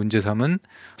새누리당이 문제 삼은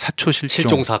사초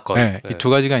실종 사건. 네, 네. 이 두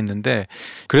가지가 있는데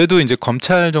그래도 이제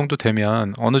검찰 정도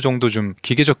되면 어느 정도 좀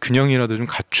기계적 균형이라도 좀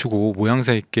갖추고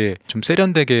모양새 있게 좀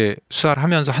세련되게 수사를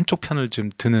하면서 한쪽 편을 좀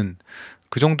드는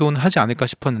그 정도는 하지 않을까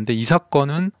싶었는데 이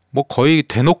사건은 뭐 거의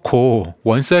대놓고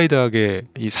원사이드하게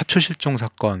이 사초 실종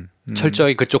사건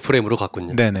철저히 그쪽 프레임으로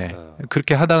갔군요. 네네.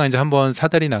 그렇게 하다가 이제 한번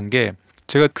사달이 난 게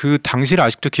제가 그 당시를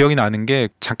아직도 기억이 나는 게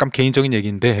잠깐 개인적인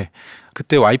얘기인데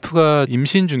그때 와이프가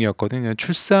임신 중이었거든요.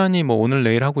 출산이 뭐 오늘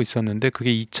내일 하고 있었는데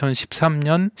그게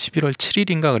 2013년 11월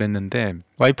 7일인가 그랬는데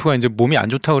와이프가 이제 몸이 안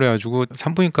좋다고 그래가지고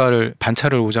산부인과를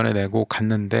반차를 오전에 내고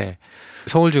갔는데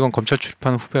서울지검 검찰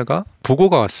출입하는 후배가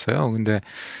보고가 왔어요. 근데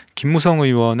김무성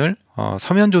의원을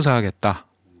서면 조사하겠다.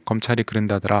 검찰이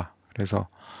그런다더라. 그래서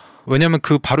왜냐하면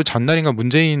그 바로 전날인가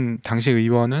문재인 당시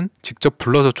의원은 직접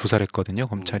불러서 조사를 했거든요.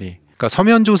 검찰이. 그러니까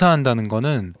서면 조사한다는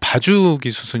거는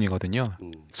봐주기 수순이거든요.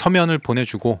 서면을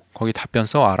보내주고 거기 답변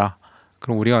써와라.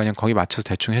 그럼 우리가 그냥 거기 맞춰서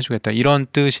대충 해주겠다. 이런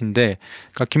뜻인데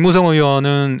그러니까 김무성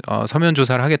의원은 서면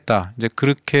조사를 하겠다. 이제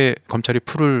그렇게 검찰이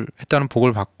풀을 했다는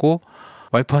보고를 받고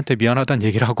와이프한테 미안하다는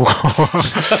얘기를 하고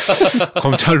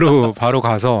검찰로 바로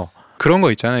가서 그런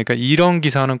거 있잖아요. 그러니까 이런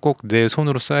기사는 꼭 내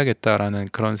손으로 써야겠다라는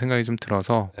그런 생각이 좀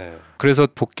들어서 그래서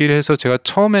복귀를 해서 제가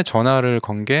처음에 전화를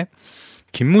건 게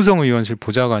김무성 의원실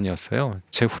보좌관이었어요.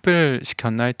 제 후배를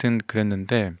시켰나 하여튼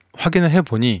그랬는데 확인을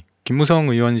해보니 김무성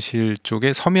의원실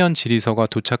쪽에 서면 질의서가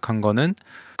도착한 거는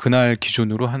그날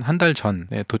기준으로 한 달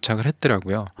전에 도착을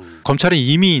했더라고요. 검찰이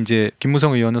이미 이제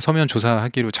김무성 의원은 서면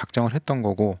조사하기로 작정을 했던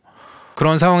거고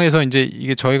그런 상황에서 이제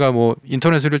이게 저희가 뭐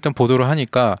인터넷으로 일단 보도를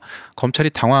하니까 검찰이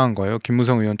당황한 거예요.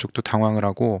 김무성 의원 쪽도 당황을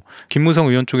하고 김무성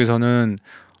의원 쪽에서는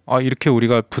이렇게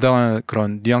우리가 부당한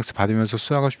그런 뉘앙스 받으면서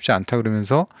수사가 쉽지 않다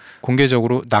그러면서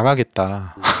공개적으로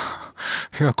나가겠다.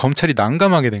 그러니까 검찰이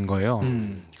난감하게 된 거예요.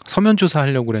 서면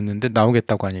조사하려고 그랬는데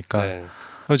나오겠다고 하니까. 네.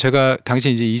 그래서 제가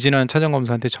당시 이제 이진한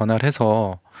차장검사한테 전화를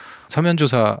해서 서면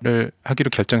조사를 하기로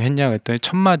결정했냐 했더니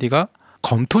첫 마디가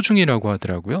검토 중이라고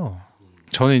하더라고요.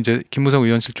 저는 이제 김무성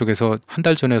의원실 쪽에서 한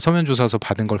달 전에 서면조사서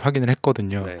받은 걸 확인을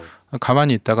했거든요. 네.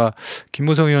 가만히 있다가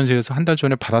김무성 의원실에서 한 달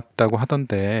전에 받았다고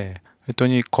하던데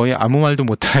했더니 거의 아무 말도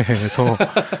못해서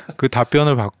그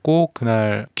답변을 받고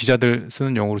그날 기자들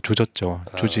쓰는 용어로 조졌죠.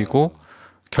 조지고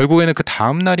결국에는 그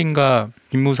다음 날인가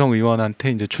김무성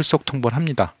의원한테 이제 출석 통보를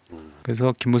합니다.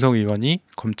 그래서 김무성 의원이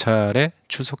검찰에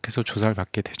출석해서 조사를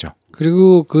받게 되죠.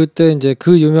 그리고 그때 이제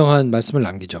그 유명한 말씀을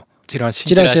남기죠.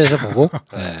 찌라시에서 보고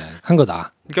한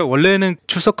거다. 그러니까 원래는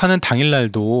출석하는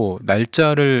당일날도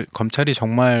날짜를 검찰이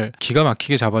정말 기가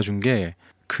막히게 잡아준 게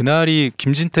그날이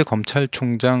김진태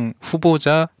검찰총장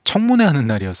후보자 청문회하는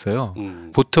날이었어요.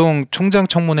 보통 총장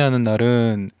청문회하는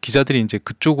날은 기자들이 이제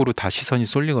그쪽으로 다 시선이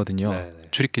쏠리거든요. 네네.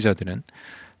 출입 기자들은.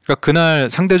 그러니까 그날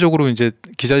상대적으로 이제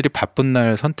기자들이 바쁜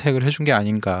날 선택을 해준 게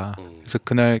아닌가. 그래서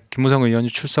그날 김무성 의원이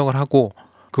출석을 하고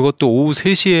그것도 오후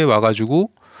 3시에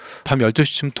와가지고 밤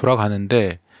 12시쯤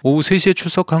돌아가는데 오후 3시에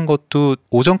출석한 것도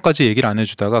오전까지 얘기를 안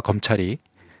해주다가 검찰이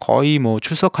거의 뭐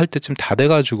출석할 때쯤 다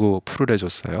돼가지고 풀을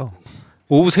해줬어요.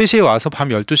 오후 3시에 와서 밤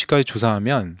 12시까지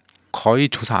조사하면 거의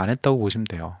조사 안 했다고 보시면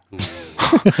돼요.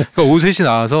 그러니까 오후 3시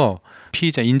나와서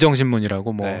피의자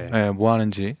인정신문이라고 뭐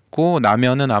하는지 고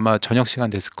나면은 아마 저녁 시간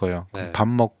됐을 거예요. 밥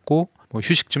먹고 뭐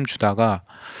휴식 좀 주다가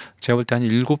제가 볼 때 한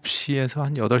 7시에서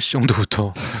한 8시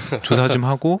정도부터 조사 좀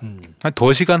하고 한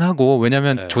 2시간 하고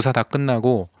왜냐면 조사 다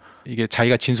끝나고 이게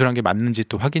자기가 진술한 게 맞는지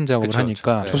또 확인 작업을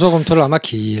하니까 조사 검토를 아마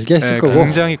길게 했을 거고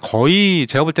굉장히 거의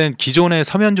제가 볼 때는 기존에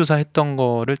서면 조사했던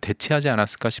거를 대체하지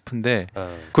않았을까 싶은데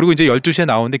그리고 이제 12시에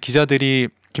나오는데 기자들이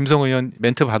김무성 의원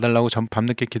멘트 봐달라고 전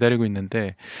밤늦게 기다리고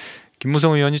있는데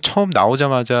김무성 의원이 처음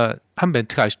나오자마자 한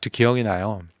멘트가 아직도 기억이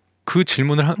나요. 그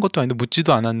질문을 한 것도 아닌데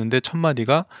묻지도 않았는데 첫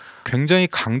마디가 굉장히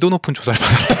강도 높은 조사를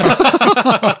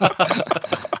받았다.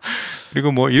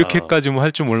 그리고 뭐 이렇게까지 뭐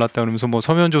할 줄 몰랐다 그러면서 뭐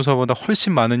서면 조사보다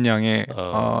훨씬 많은 양의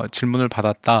질문을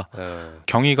받았다.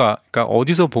 경위가 그러니까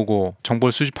어디서 보고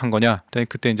정보를 수집한 거냐?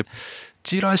 그때 이제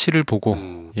찌라시를 보고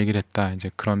얘기를 했다. 이제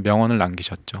그런 명언을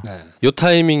남기셨죠. 요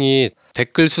타이밍이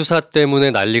댓글 수사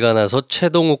때문에 난리가 나서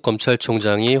최동욱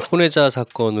검찰총장이 혼외자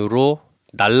사건으로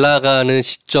날아가는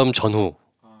시점 전후.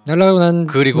 날아가고 난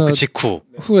그리고 그 직후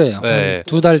후에요. 네.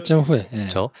 2달쯤 후에.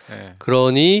 그렇죠. 네.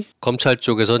 그러니 검찰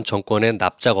쪽에선 정권에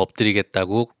납작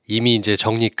엎드리겠다고 이미 이제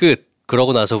정리 끝.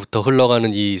 그러고 나서부터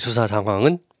흘러가는 이 수사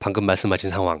상황은 방금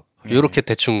말씀하신 상황. 이렇게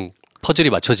대충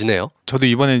퍼즐이 맞춰지네요. 저도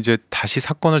이번에 이제 다시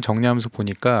사건을 정리하면서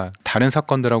보니까 다른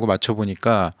사건들하고 맞춰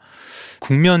보니까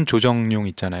국면 조정용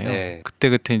있잖아요. 네.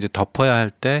 그때 이제 덮어야 할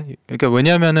때. 그러니까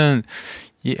왜냐하면은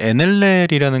이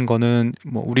NLL이라는 거는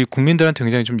뭐 우리 국민들한테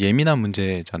굉장히 좀 예민한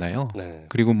문제잖아요. 네.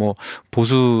 그리고 뭐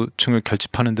보수층을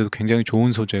결집하는데도 굉장히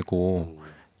좋은 소재고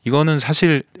이거는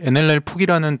사실 NLL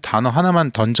포기라는 단어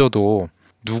하나만 던져도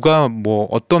누가 뭐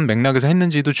어떤 맥락에서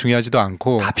했는지도 중요하지도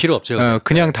않고 다 필요 없죠.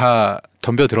 그냥 다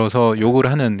덤벼들어서 욕을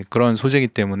하는 그런 소재이기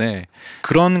때문에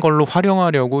그런 걸로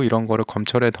활용하려고 이런 거를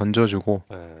검찰에 던져주고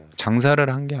장사를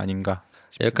한 게 아닌가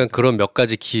싶습니다. 약간 그런 몇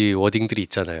가지 키 워딩들이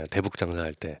있잖아요. 대북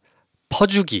장사할 때.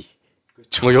 퍼주기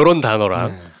그렇죠. 뭐 이런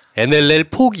단어랑 NLL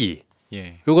포기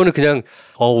요거는 그냥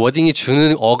워딩이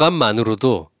주는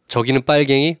어감만으로도 저기는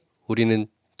빨갱이 우리는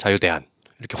자유대안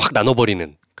이렇게 확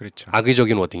나눠버리는 그렇죠.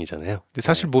 악의적인 워딩이잖아요. 근데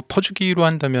사실 뭐 퍼주기로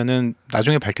한다면은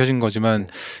나중에 밝혀진 거지만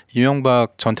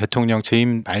이명박 전 대통령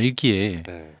재임 말기에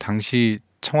당시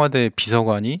청와대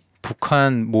비서관이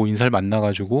북한 뭐 인사를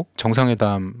만나가지고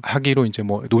정상회담 하기로 이제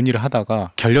뭐 논의를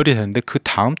하다가 결렬이 됐는데 그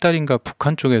다음 달인가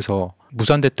북한 쪽에서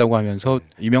무산됐다고 하면서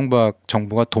이명박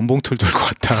정부가 돈 봉투를 들고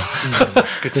왔다.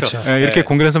 그렇죠. 이렇게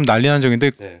공개를 해서 난리 난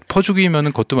적인데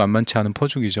퍼주기면은 그것도 만만치 않은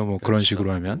퍼주기죠. 뭐 그런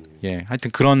식으로 하면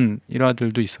하여튼 그런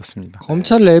일화들도 있었습니다.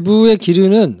 검찰 내부의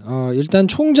기류는 일단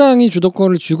총장이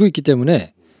주도권을 쥐고 있기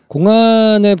때문에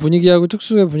공안의 분위기하고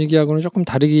특수의 분위기하고는 조금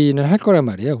다르기는 할 거란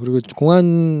말이에요. 그리고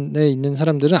공안에 있는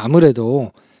사람들은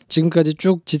아무래도 지금까지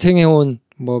쭉 지탱해온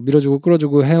뭐 밀어주고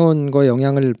끌어주고 해온 거에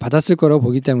영향을 받았을 거라고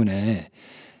보기 때문에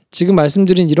지금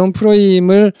말씀드린 이런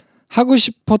프레임을 하고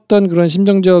싶었던 그런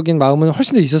심정적인 마음은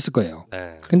훨씬 더 있었을 거예요.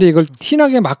 근데 이걸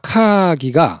티나게 막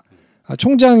하기가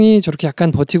총장이 저렇게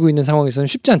약간 버티고 있는 상황에서는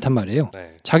쉽지 않단 말이에요.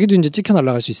 자기도 이제 찍혀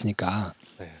날아갈 수 있으니까.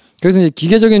 그래서 이제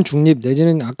기계적인 중립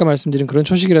내지는 아까 말씀드린 그런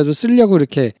초식이라도 쓰려고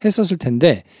이렇게 했었을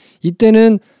텐데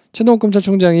이때는 최동욱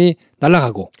검찰총장이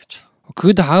날아가고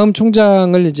그 다음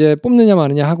총장을 이제 뽑느냐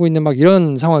마느냐 하고 있는 막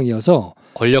이런 상황이어서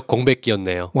권력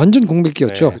공백기였네요. 완전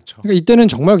공백기였죠. 그렇죠. 그러니까 이때는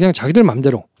정말 그냥 자기들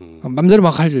맘대로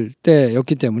막 할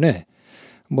때였기 때문에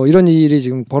뭐 이런 일이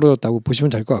지금 벌어졌다고 보시면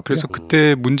될 것 같고요. 그래서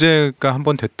그때 문제가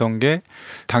한번 됐던 게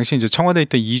당시 이제 청와대에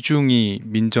있던 이중희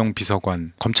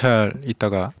민정비서관 검찰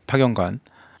있다가 파견관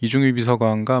이중희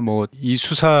비서관과 뭐 이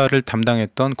수사를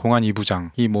담당했던 공안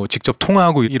 2부장이 뭐 직접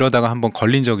통화하고 이러다가 한번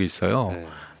걸린 적이 있어요.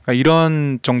 그러니까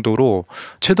이런 정도로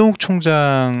최동욱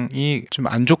총장이 좀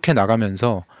안 좋게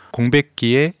나가면서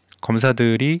공백기에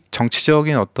검사들이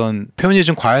정치적인 어떤 표현이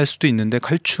좀 과할 수도 있는데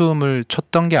칼춤을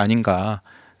췄던 게 아닌가.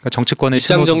 그러니까 정치권의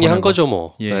입장 정리한 거죠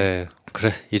뭐.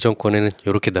 그래, 이 정권에는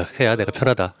이렇게 해야 내가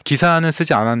편하다. 기사는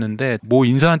쓰지 않았는데 모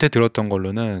인사한테 들었던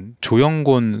걸로는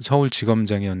조영곤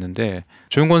서울지검장이었는데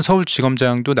조영곤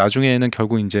서울지검장도 나중에는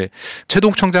결국 이제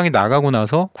최동 청장이 나가고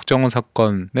나서 국정원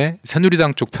사건에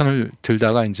새누리당 쪽 편을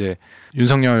들다가 이제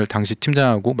윤석열 당시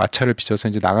팀장하고 마찰을 빚어서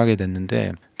이제 나가게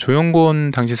됐는데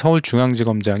조영곤 당시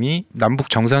서울중앙지검장이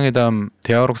남북정상회담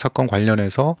대화록 사건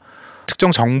관련해서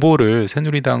특정 정보를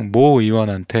새누리당 모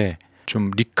의원한테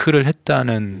좀 리크를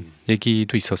했다는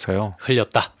얘기도 있었어요.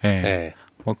 흘렸다. 네. 네.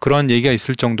 뭐 그런 얘기가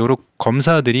있을 정도로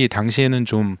검사들이 당시에는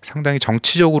좀 상당히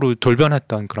정치적으로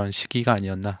돌변했던 그런 시기가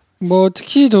아니었나. 뭐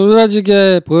특히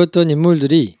도드라지게 보였던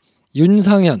인물들이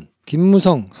윤상현,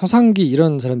 김무성, 서상기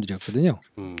이런 사람들이었거든요.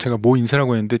 제가 모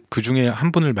인사라고 했는데 그 중에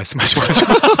한 분을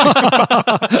말씀하셔가지고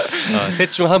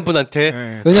셋 중 한 분한테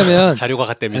네. 왜냐면 자료가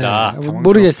갔답니다. 네,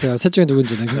 모르겠어요. 셋 중에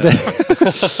누군지는. 근데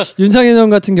윤상현 의원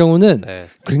같은 경우는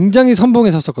굉장히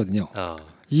선봉에 섰었거든요.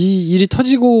 이 일이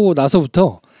터지고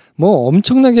나서부터 뭐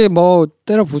엄청나게 뭐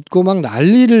때려붙고 막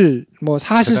난리를 뭐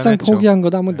사실상 대단했죠. 포기한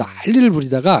거다 뭐 난리를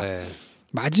부리다가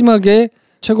마지막에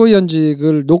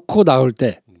최고위원직을 놓고 나올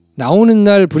때 나오는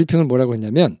날 브리핑을 뭐라고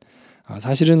했냐면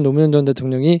사실은 노무현 전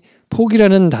대통령이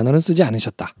포기라는 단어는 쓰지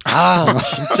않으셨다. 아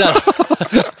진짜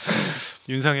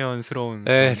윤상현스러운.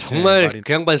 네, 정말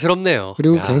그 양반스럽네요.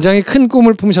 그리고 굉장히 큰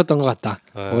꿈을 품으셨던 것 같다.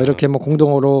 뭐 이렇게 뭐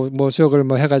공동으로 뭐 수역을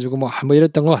뭐 해가지고 뭐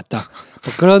이랬던 것 같다.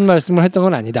 뭐 그런 말씀을 했던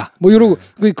건 아니다. 뭐 이러고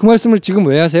그 말씀을 지금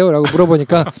왜 하세요?라고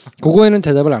물어보니까 그거에는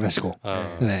대답을 안 하시고.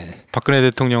 네. 박근혜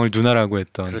대통령을 누나라고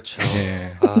했던. 그렇죠.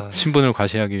 네. 친분을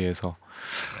과시하기 위해서.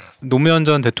 노무현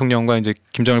전 대통령과 이제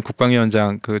김정일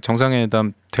국방위원장 그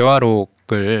정상회담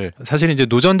대화록을 사실 이제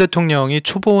노 전 대통령이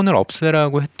초본을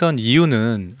없애라고 했던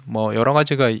이유는 뭐 여러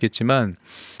가지가 있겠지만,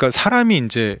 그러니까 사람이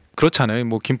이제 그렇잖아요.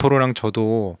 뭐 김프로랑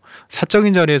저도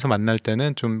사적인 자리에서 만날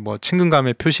때는 좀 뭐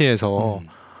친근감을 표시해서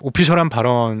오피셜한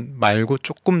발언 말고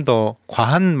조금 더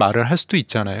과한 말을 할 수도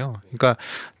있잖아요. 그러니까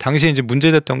당시에 이제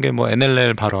문제됐던 게 뭐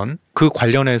NLL 발언 그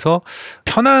관련해서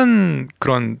편한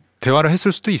그런 대화를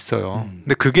했을 수도 있어요.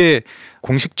 근데 그게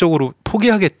공식적으로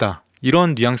포기하겠다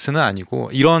이런 뉘앙스는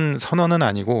아니고 이런 선언은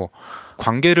아니고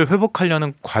관계를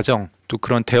회복하려는 과정 또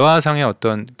그런 대화상의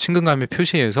어떤 친근감의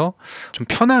표시에서 좀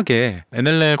편하게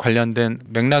NLL 관련된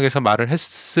맥락에서 말을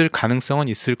했을 가능성은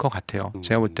있을 것 같아요.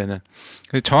 제가 볼 때는.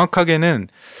 정확하게는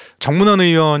정문원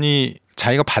의원이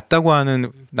자기가 봤다고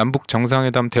하는 남북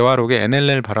정상회담 대화록의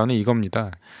NLL 발언은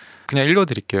이겁니다. 그냥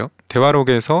읽어드릴게요.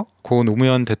 대화록에서 고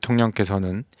노무현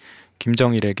대통령께서는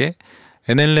김정일에게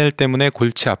NLL 때문에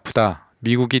골치 아프다.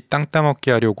 미국이 땅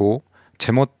따먹게 하려고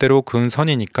제멋대로 그은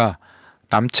선이니까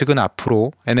남측은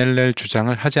앞으로 NLL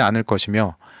주장을 하지 않을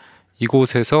것이며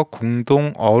이곳에서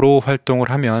공동 어로 활동을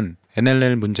하면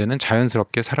NLL 문제는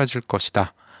자연스럽게 사라질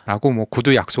것이다. 라고 뭐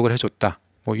구두 약속을 해줬다.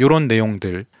 뭐 이런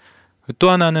내용들. 또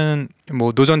하나는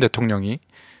뭐 노 전 대통령이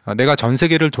내가 전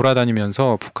세계를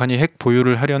돌아다니면서 북한이 핵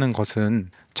보유를 하려는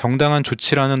것은 정당한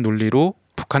조치라는 논리로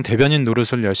북한 대변인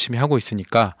노릇을 열심히 하고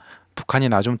있으니까 북한이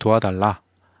나 좀 도와달라.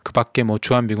 그 밖에 뭐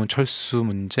주한미군 철수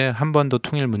문제, 한반도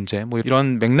통일 문제 뭐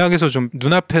이런 맥락에서 좀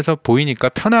눈앞에서 보이니까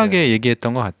편하게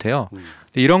얘기했던 것 같아요.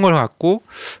 이런 걸 갖고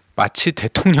마치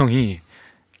대통령이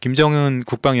김정은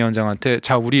국방위원장한테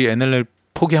자 우리 NLL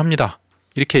포기합니다.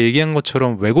 이렇게 얘기한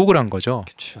것처럼 왜곡을 한 거죠.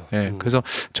 그렇죠. 네, 그래서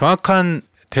정확한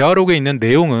대화록에 있는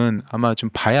내용은 아마 좀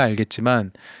봐야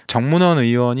알겠지만 정문원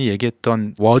의원이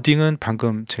얘기했던 워딩은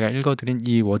방금 제가 읽어드린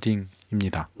이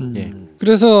워딩입니다. 예.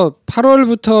 그래서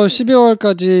 8월부터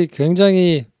 12월까지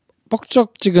굉장히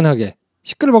뻑적지근하게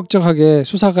시끌벅적하게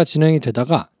수사가 진행이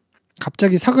되다가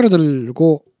갑자기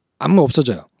사그라들고 아무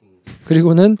없어져요.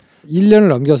 그리고는 1년을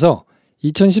넘겨서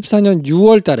 2014년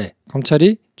 6월 달에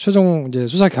검찰이 최종 이제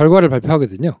수사 결과를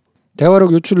발표하거든요.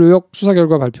 대화록 유출 의혹 수사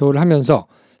결과 발표를 하면서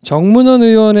정문원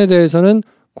의원에 대해서는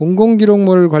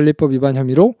공공기록물 관리법 위반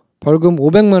혐의로 벌금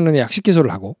 500만 원의 약식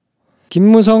기소를 하고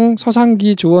김무성,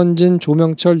 서상기, 조원진,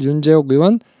 조명철, 윤재옥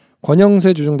의원,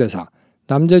 권영세 주중대사,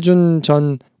 남재준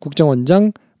전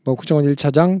국정원장, 국정원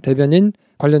 1차장, 대변인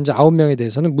관련자 9명에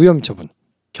대해서는 무혐의 처분.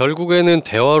 결국에는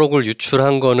대화록을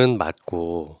유출한 거는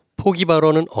맞고 포기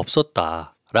발언은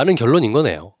없었다라는 결론인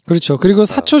거네요. 그렇죠. 그리고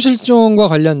사초 실종과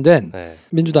관련된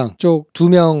민주당 쪽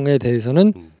 2명에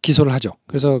대해서는 기소를 하죠.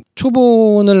 그래서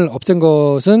초본을 없앤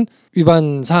것은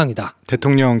위반 사항이다.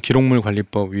 대통령 기록물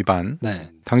관리법 위반. 네.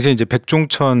 당시에 이제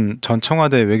백종천 전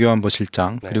청와대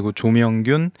외교안보실장 그리고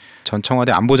조명균 전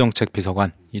청와대 안보정책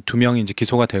비서관 이 2명이 이제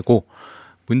기소가 되고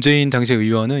문재인 당시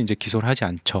의원은 이제 기소를 하지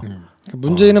않죠.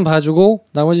 문재인은 봐주고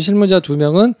나머지 실무자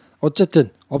 2명은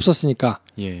어쨌든 없었으니까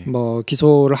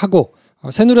기소를 하고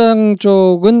새누리당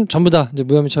쪽은 전부 다 이제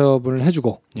무혐의 처분을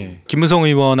해주고. 예. 김무성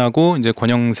의원하고 이제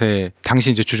권영세 당시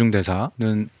이제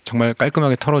주중대사는 정말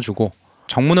깔끔하게 털어주고,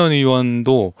 정문원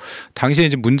의원도 당시에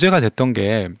이제 문제가 됐던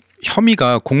게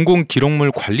혐의가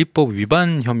공공기록물관리법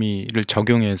위반 혐의를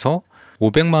적용해서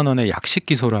 500만 원의 약식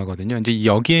기소를 하거든요. 이제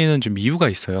여기에는 좀 이유가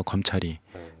있어요. 검찰이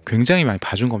굉장히 많이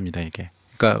봐준 겁니다. 이게.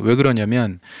 그러니까 왜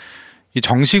그러냐면 이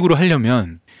정식으로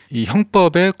하려면 이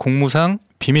형법에 공무상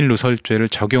비밀누설죄를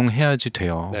적용해야지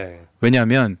돼요. 네.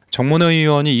 왜냐하면 정문호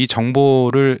의원이 이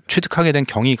정보를 취득하게 된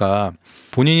경위가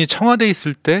본인이 청와대에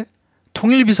있을 때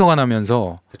통일비서관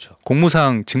하면서 그렇죠.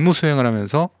 공무상 직무 수행을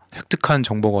하면서 획득한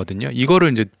정보거든요.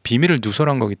 이거를 이제 비밀을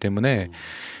누설한 거기 때문에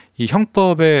이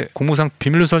형법에 공무상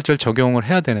비밀누설죄를 적용을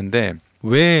해야 되는데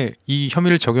왜 이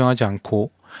혐의를 적용하지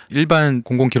않고 일반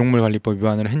공공기록물관리법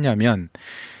위반을 했냐면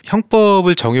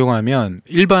형법을 적용하면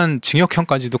일반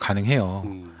징역형까지도 가능해요.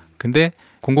 근데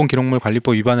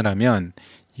공공기록물관리법 위반을 하면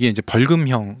이게 이제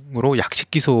벌금형으로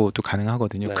약식 기소도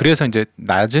가능하거든요. 네. 그래서 이제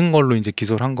낮은 걸로 이제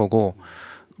기소를 한 거고,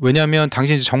 왜냐하면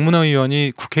당시 이제 정문호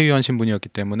의원이 국회의원 신분이었기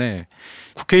때문에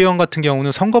국회의원 같은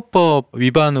경우는 선거법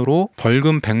위반으로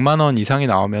벌금 100만 원 이상이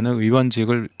나오면은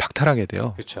의원직을 박탈하게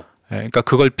돼요. 그렇죠. 네, 그러니까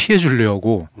그걸 피해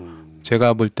주려고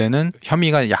제가 볼 때는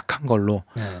혐의가 약한 걸로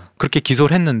그렇게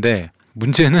기소를 했는데,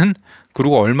 문제는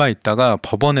그리고 얼마 있다가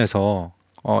법원에서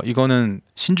이거는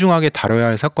신중하게 다뤄야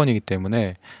할 사건이기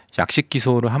때문에 약식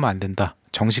기소를 하면 안 된다.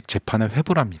 정식 재판을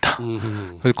회부합니다.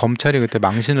 그래서 검찰이 그때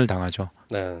망신을 당하죠.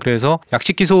 네. 그래서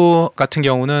약식 기소 같은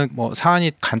경우는 뭐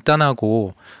사안이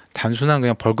간단하고 단순한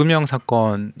그냥 벌금형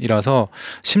사건이라서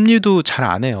심리도 잘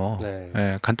안 해요. 네.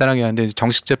 네, 간단하게 하는데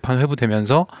정식 재판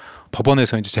회부되면서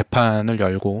법원에서 이제 재판을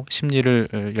열고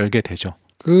심리를 열게 되죠.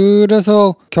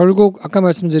 그래서 결국 아까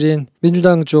말씀드린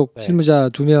민주당 쪽 실무자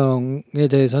 2명에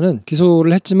대해서는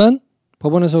기소를 했지만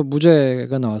법원에서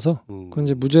무죄가 나와서 그건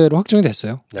이제 무죄로 확정이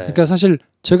됐어요. 네. 그러니까 사실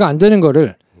죄가 안 되는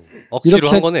거를 이렇게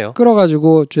한 거네요.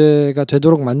 끌어가지고 죄가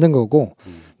되도록 만든 거고,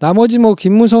 나머지 뭐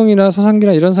김무성이나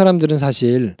서상기나 이런 사람들은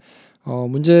사실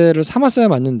문제를 삼았어야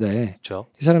맞는데 그렇죠.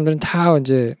 이 사람들은 다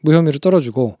이제 무혐의로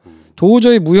떨어주고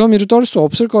도저히 무혐의로 떨 수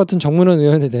없을 것 같은 정문원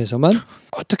의원에 대해서만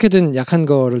어떻게든 약한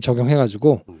거를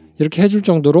적용해가지고 이렇게 해줄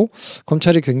정도로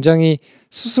검찰이 굉장히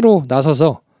스스로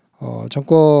나서서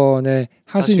정권의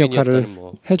하수인 역할을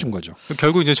해준 거죠.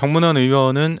 결국 이제 정문원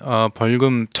의원은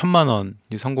벌금 1,000만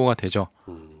원이 선고가 되죠.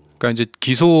 그러니까 이제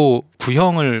기소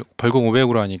부형을 벌금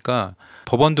 500으로 하니까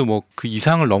법원도 뭐 그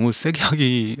이상을 너무 세게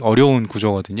하기 어려운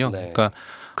구조거든요. 네. 그러니까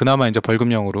그나마 이제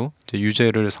벌금형으로 이제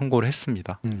유죄를 선고를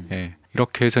했습니다. 예.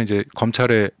 이렇게 해서 이제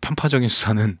검찰의 편파적인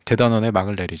수사는 대단원에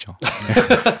막을 내리죠.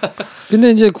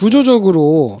 근데 이제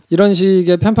구조적으로 이런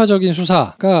식의 편파적인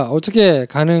수사가 어떻게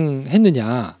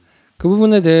가능했느냐, 그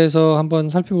부분에 대해서 한번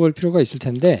살펴볼 필요가 있을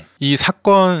텐데, 이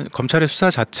사건 검찰의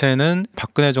수사 자체는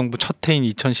박근혜 정부 첫 해인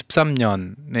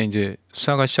 2013년에 이제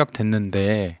수사가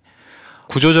시작됐는데,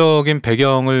 구조적인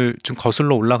배경을 좀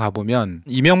거슬러 올라가 보면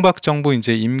이명박 정부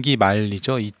이제 임기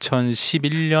말이죠.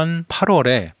 2011년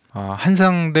 8월에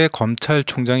한상대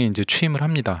검찰총장이 이제 취임을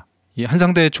합니다. 이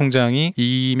한상대 총장이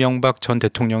이명박 전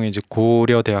대통령의 이제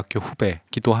고려대학교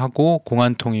후배기도 하고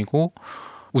공안통이고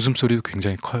웃음소리도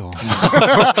굉장히 커요.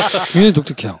 굉장히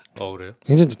독특해요. 그래요?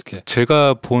 굉장히 독특해.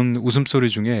 제가 본 웃음소리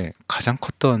중에 가장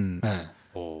컸던. 네.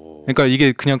 그러니까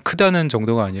이게 그냥 크다는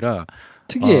정도가 아니라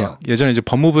특이해요. 예전에 이제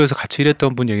법무부에서 같이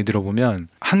일했던 분 얘기 들어보면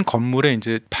한 건물에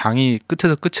이제 방이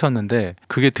끝에서 끝이었는데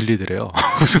그게 들리더래요.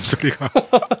 웃음소리가.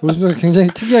 웃음소리가 굉장히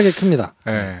특이하게 큽니다.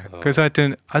 네. 그래서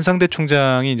하여튼 한상대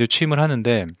총장이 이제 취임을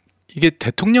하는데, 이게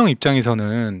대통령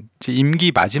입장에서는 이제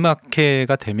임기 마지막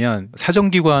해가 되면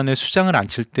사정기관의 수장을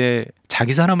앉힐 때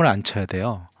자기 사람을 앉혀야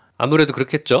돼요. 아무래도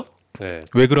그렇겠죠. 네.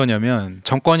 왜 그러냐면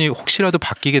정권이 혹시라도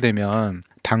바뀌게 되면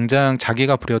당장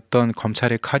자기가 부렸던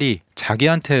검찰의 칼이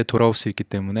자기한테 돌아올 수 있기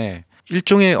때문에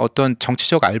일종의 어떤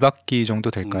정치적 알박기 정도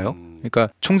될까요? 그러니까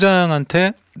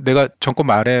총장한테 내가 정권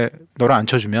말에 너를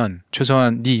앉혀주면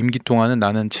최소한 네 임기 동안은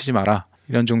나는 치지 마라,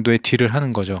 이런 정도의 딜을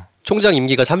하는 거죠. 총장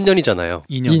임기가 3년이잖아요.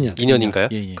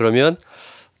 2년인가요? 예. 그러면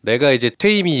내가 이제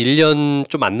퇴임이 1년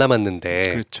좀 안 남았는데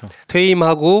그렇죠.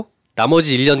 퇴임하고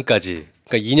나머지 1년까지,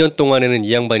 그러니까 2년 동안에는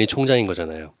이 양반이 총장인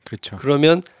거잖아요. 그렇죠.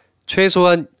 그러면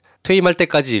최소한 퇴임할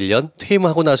때까지 1년,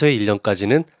 퇴임하고 나서의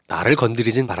 1년까지는 나를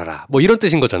건드리진 말아라, 뭐 이런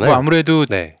뜻인 거잖아요. 뭐 아무래도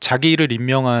자기를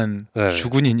임명한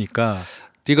주군이니까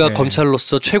네가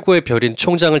검찰로서 최고의 별인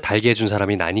총장을 달게 해준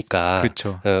사람이 나니까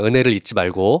그렇죠. 은혜를 잊지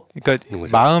말고, 그러니까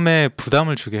마음에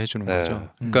부담을 주게 해주는 거죠.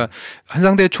 그러니까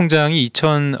한상대 총장이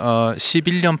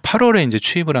 2011년 8월에 이제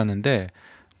취임을 하는데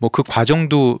뭐 그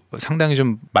과정도 상당히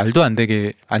좀 말도 안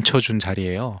되게 앉혀준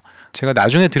자리예요. 제가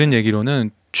나중에 들은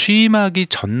얘기로는 취임하기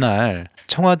전날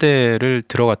청와대를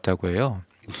들어갔다고 해요.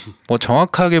 뭐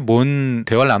정확하게 뭔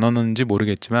대화를 나눴는지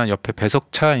모르겠지만 옆에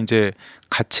배석차 이제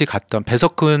같이 갔던,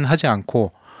 배석은 하지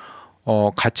않고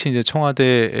같이 이제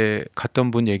청와대에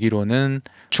갔던 분 얘기로는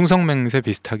충성맹세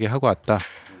비슷하게 하고 왔다.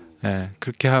 예,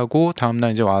 그렇게 하고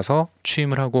다음날 이제 와서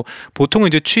취임을 하고, 보통은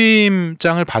이제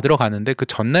취임장을 받으러 가는데 그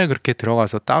전날 그렇게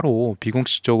들어가서 따로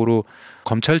비공식적으로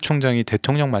검찰총장이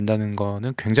대통령 만나는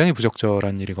거는 굉장히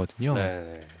부적절한 일이거든요.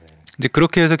 네. 이제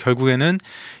그렇게 해서 결국에는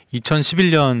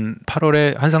 2011년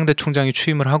 8월에 한상대 총장이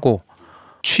취임을 하고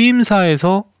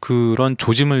취임사에서 그런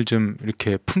조짐을 좀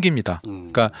이렇게 풍깁니다.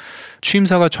 그러니까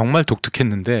취임사가 정말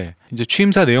독특했는데 이제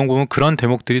취임사 내용 보면 그런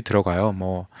대목들이 들어가요.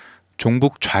 뭐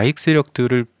종북 좌익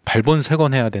세력들을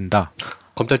발본색원해야 된다.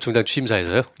 검찰총장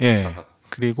취임사에서요? 예.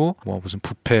 그리고 뭐 무슨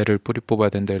부패를 뿌리 뽑아야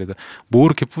된다 이러다 뭐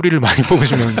이렇게 뿌리를 많이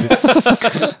뽑으시는지.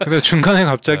 그래서 중간에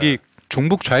갑자기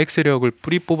종북 좌익 세력을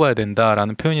뿌리 뽑아야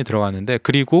된다라는 표현이 들어가는데,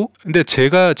 그리고 근데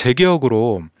제가 제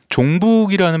기억으로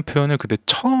종북이라는 표현을 그때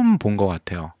처음 본 것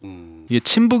같아요. 이게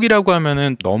친북이라고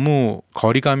하면은 너무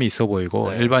거리감이 있어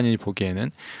보이고 일반인이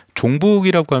보기에는,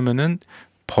 종북이라고 하면은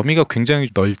범위가 굉장히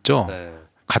넓죠.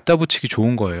 갖다 붙이기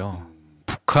좋은 거예요.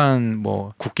 북한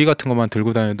뭐 국기 같은 것만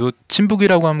들고 다녀도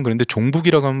친북이라고 하면 그런데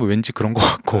종북이라고 하면 왠지 그런 것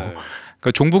같고.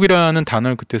 그러니까 종북이라는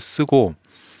단어를 그때 쓰고,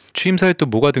 취임사에 또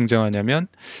뭐가 등장하냐면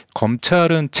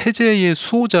검찰은 체제의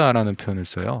수호자라는 표현을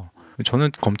써요.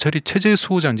 저는 검찰이 체제의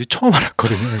수호자인지 처음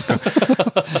알았거든요.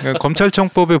 그러니까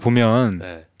검찰청법에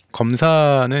보면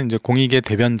검사는 이제 공익의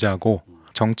대변자고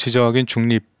정치적인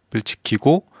중립을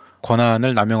지키고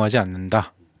권한을 남용하지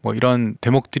않는다. 뭐 이런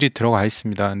대목들이 들어가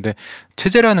있습니다. 근데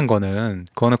체제라는 거는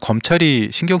그거는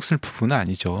검찰이 신경 쓸 부분은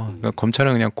아니죠. 그러니까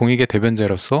검찰은 그냥 공익의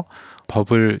대변자로서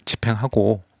법을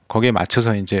집행하고 거기에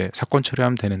맞춰서 이제 사건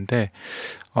처리하면 되는데,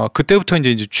 그때부터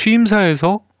이제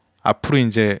취임사에서 앞으로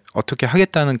이제 어떻게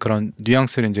하겠다는 그런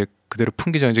뉘앙스를 이제 그대로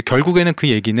풍기죠. 이제 결국에는 그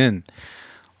얘기는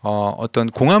어떤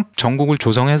공합 정국을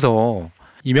조성해서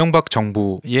이명박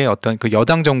정부의 어떤 그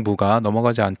여당 정부가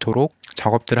넘어가지 않도록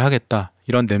작업들을 하겠다,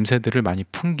 이런 냄새들을 많이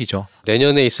풍기죠.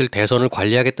 내년에 있을 대선을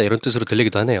관리하겠다 이런 뜻으로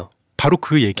들리기도 하네요. 바로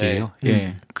그 얘기예요.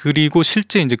 예. 그리고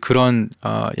실제 이제 그런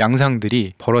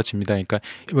양상들이 벌어집니다. 그러니까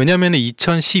왜냐하면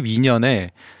 2012년에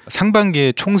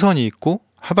상반기에 총선이 있고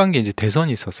하반기에 이제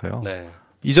대선이 있었어요.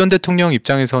 이전 대통령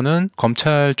입장에서는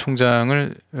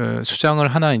검찰총장을 수장을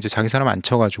하나 이제 자기 사람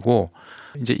앉혀가지고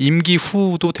이제 임기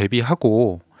후도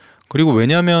대비하고, 그리고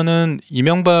왜냐면은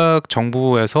이명박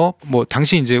정부에서 뭐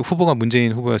당시 이제 후보가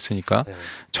문재인 후보였으니까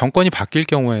정권이 바뀔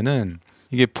경우에는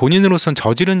이게 본인으로선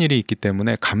저지른 일이 있기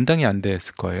때문에 감당이 안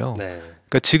됐을 거예요.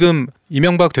 그러니까 지금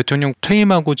이명박 대통령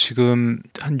퇴임하고 지금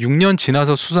한 6년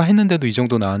지나서 수사했는데도 이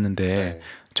정도 나왔는데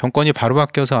정권이 바로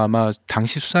바뀌어서 아마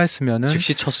당시 수사했으면은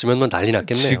즉시 쳤으면 난리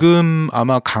났겠네요. 지금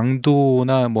아마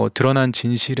강도나 뭐 드러난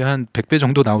진실이 한 100배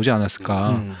정도 나오지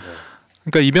않았을까.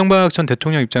 그러니까 이명박 전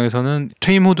대통령 입장에서는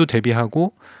퇴임 후도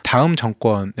대비하고 다음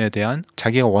정권에 대한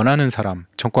자기가 원하는 사람,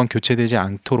 정권 교체되지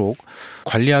않도록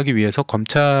관리하기 위해서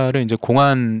검찰을 이제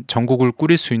공안 정국을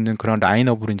꾸릴 수 있는 그런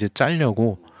라인업으로 이제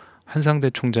짜려고 한상대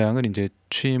총장을 이제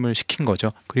취임을 시킨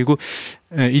거죠. 그리고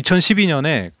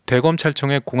 2012년에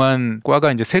대검찰청의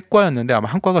공안과가 이제 3과였는데 아마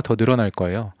한 과가 더 늘어날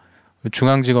거예요.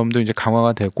 중앙지검도 이제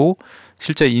강화가 되고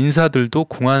실제 인사들도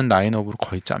공안 라인업으로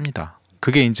거의 짭니다.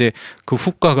 그게 이제 그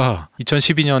후과가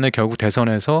 2012년에 결국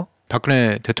대선에서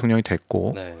박근혜 대통령이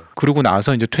됐고, 그러고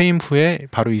나서 이제 퇴임 후에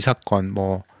바로 이 사건,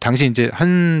 뭐 당시 이제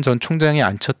한 전 총장이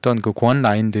앉혔던 그 공안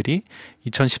라인들이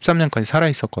 2013년까지 살아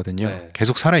있었거든요.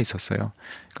 계속 살아 있었어요.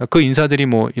 그러니까 그 인사들이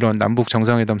뭐 이런 남북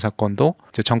정상회담 사건도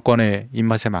이제 정권의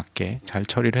입맛에 맞게 잘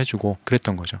처리를 해주고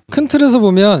그랬던 거죠. 큰 틀에서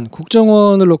보면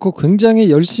국정원을 놓고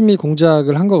굉장히 열심히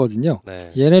공작을 한 거거든요.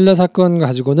 예넬라 사건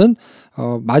가지고는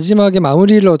마지막에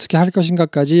마무리를 어떻게 할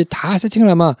것인가까지 다 세팅을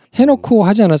아마 해놓고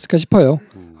하지 않았을까 싶어요.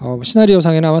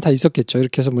 시나리오상에는 아마 다 있었겠죠.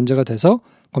 이렇게 해서 문제가 돼서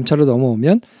검찰로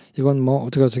넘어오면 이건 뭐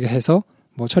어떻게 해서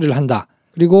뭐 처리를 한다.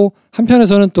 그리고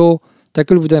한편에서는 또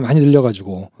댓글 부대 많이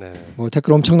늘려가지고 뭐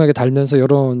댓글 엄청나게 달면서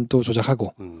여론도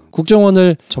조작하고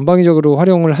국정원을 전방위적으로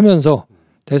활용을 하면서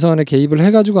대선에 개입을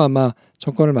해가지고 아마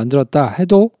정권을 만들었다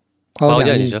해도 과언이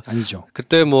아니죠.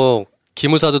 그때 뭐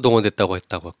기무사도 동원됐다고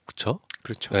했다고 그렇죠?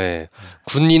 그렇죠. 네.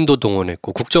 군인도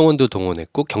동원했고 국정원도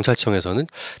동원했고 경찰청에서는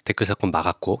댓글 사건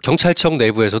막았고 경찰청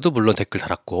내부에서도 물론 댓글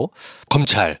달았고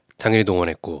검찰 당연히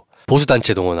동원했고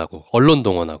보수단체 동원하고 언론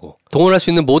동원하고 동원할 수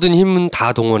있는 모든 힘은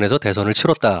다 동원해서 대선을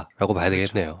치렀다라고 봐야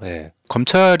되겠네요. 네.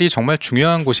 검찰이 정말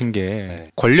중요한 곳인 게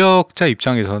권력자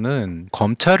입장에서는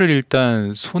검찰을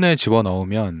일단 손에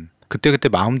집어넣으면 그때그때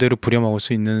마음대로 부려먹을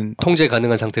수 있는 통제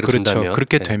가능한 상태로 그렇죠. 둔다면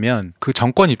그렇게 되면 그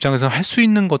정권 입장에서는 할 수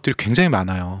있는 것들이 굉장히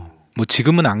많아요. 뭐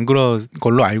지금은 안 그런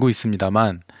걸로 알고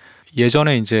있습니다만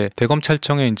예전에 이제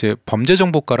대검찰청에 이제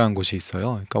범죄정보과라는 곳이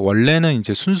있어요. 그러니까 원래는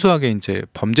이제 순수하게 이제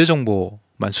범죄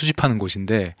정보만 수집하는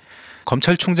곳인데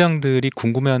검찰총장들이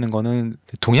궁금해하는 거는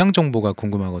동향 정보가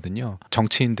궁금하거든요.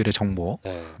 정치인들의 정보,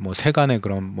 뭐 세간의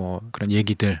그런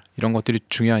얘기들 이런 것들이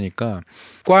중요하니까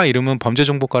과 이름은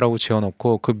범죄정보과라고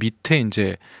지어놓고 그 밑에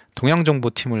이제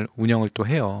동향정보팀을 운영을 또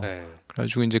해요.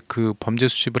 그래가지고 이제 그 범죄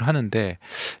수집을 하는데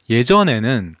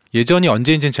예전이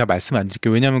언제인지는 제가 말씀 안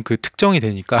드릴게요. 왜냐하면 그 특정이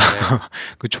되니까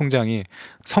그 총장이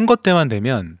선거 때만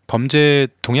되면 범죄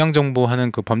동향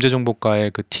정보하는 그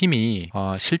범죄정보과의 그 팀이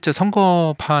실제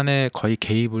선거판에 거의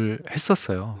개입을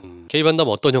했었어요.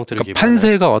 개입한다면 어떤 형태를 그러니까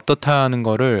판세가 어떻다는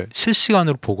거를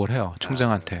실시간으로 보고를 해요.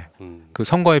 총장한테. 그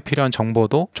선거에 필요한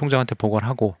정보도 총장한테 보고를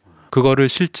하고 그거를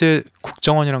실제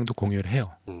국정원이랑도 공유를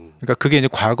해요. 그러니까 그게 이제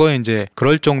과거에 이제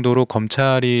그럴 정도로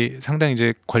검찰이 상당히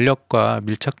이제 권력과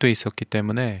밀착돼 있었기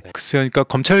때문에 글쎄요. 그러니까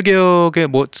검찰 개혁에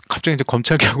뭐 갑자기 이제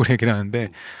검찰 개혁을 얘기를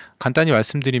하는데 간단히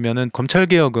말씀드리면은 검찰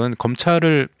개혁은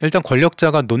검찰을 일단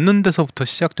권력자가 놓는 데서부터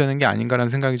시작되는 게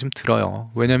아닌가라는 생각이 좀 들어요.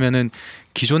 왜냐면은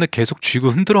기존에 계속 쥐고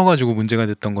흔들어가지고 문제가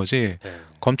됐던 거지.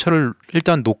 검찰을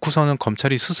일단 놓고서는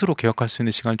검찰이 스스로 개혁할 수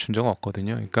있는 시간을 준 적은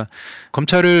없거든요. 그러니까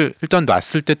검찰을 일단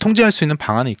놨을 때 통제할 수 있는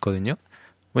방안이 있거든요.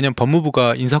 왜냐하면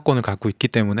법무부가 인사권을 갖고 있기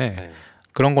때문에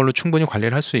그런 걸로 충분히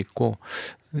관리를 할 수 있고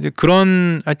이제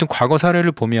그런 하여튼 과거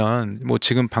사례를 보면 뭐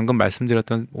지금 방금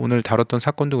말씀드렸던 오늘 다뤘던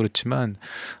사건도 그렇지만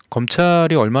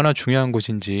검찰이 얼마나 중요한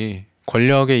곳인지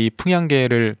권력의 이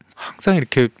풍향계를 항상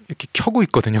이렇게 켜고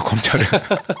있거든요, 검찰을.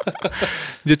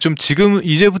 이제 좀 지금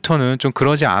이제부터는 좀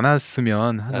그러지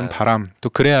않았으면 하는 바람. 또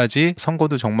그래야지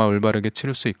선거도 정말 올바르게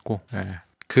치를 수 있고.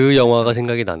 그 영화가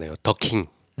생각이 나네요. 더 킹.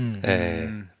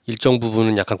 일정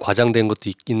부분은 약간 과장된 것도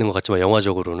있는 것 같지만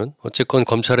영화적으로는 어쨌건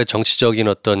검찰의 정치적인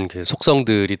어떤 그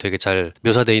속성들이 되게 잘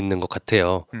묘사되어 있는 것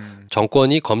같아요.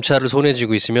 정권이 검찰을 손에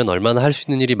쥐고 있으면 얼마나 할 수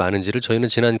있는 일이 많은지를 저희는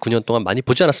지난 9년 동안 많이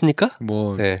보지 않았습니까?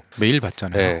 뭐 매일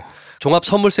봤잖아요. 종합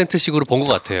선물 세트식으로 본 것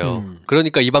같아요.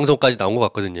 그러니까 이 방송까지 나온 것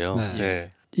같거든요.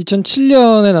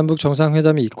 2007년에 남북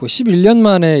정상회담이 있고 11년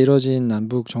만에 이뤄진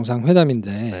남북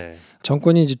정상회담인데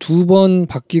정권이 이제 2번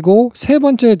바뀌고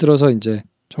 3번째에 들어서 이제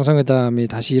정상회담이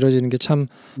다시 이뤄지는 게 참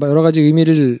여러 가지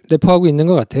의미를 내포하고 있는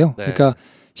것 같아요. 그러니까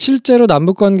실제로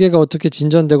남북 관계가 어떻게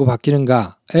진전되고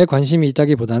바뀌는가에 관심이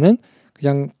있다기보다는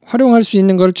그냥 활용할 수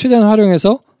있는 걸 최대한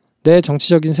활용해서 내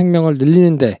정치적인 생명을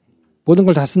늘리는데 모든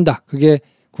걸 다 쓴다. 그게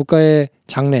국가의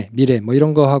장래, 미래 뭐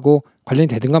이런 거하고 관련이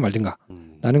되든가 말든가.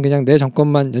 나는 그냥 내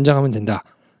정권만 연장하면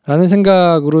된다라는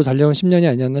생각으로 달려온 10년이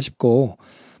아니었나 싶고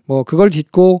뭐 그걸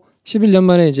딛고 11년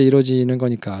만에 이제 이루어지는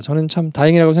거니까 저는 참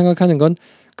다행이라고 생각하는 건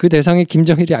그 대상이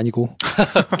김정일이 아니고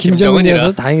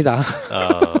김정은이어서 다행이다.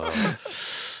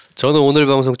 저는 오늘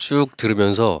방송 쭉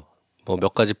들으면서 뭐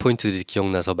몇 가지 포인트들이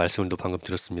기억나서 말씀을 또 방금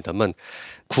드렸습니다만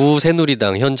구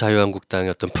새누리당 현 자유한국당의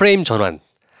어떤 프레임 전환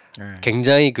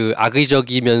굉장히 그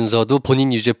악의적이면서도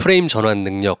본인 유죄 프레임 전환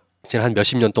능력 한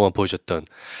몇십 년 동안 보여줬던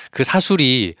그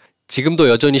사술이 지금도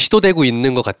여전히 시도되고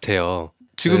있는 것 같아요.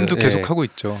 지금도 계속 하고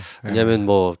있죠. 왜냐하면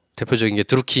뭐 대표적인 게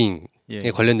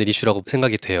드루킹에 관련된 이슈라고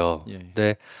생각이 돼요.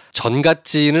 근데 전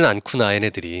같지는 않구나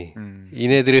얘네들이.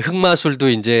 얘네들의 흑마술도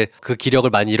이제 그 기력을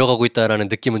많이 잃어가고 있다라는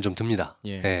느낌은 좀 듭니다.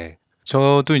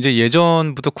 저도 이제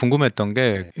예전부터 궁금했던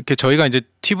게 이렇게 저희가 이제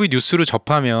TV 뉴스를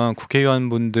접하면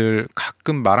국회의원분들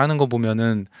가끔 말하는 거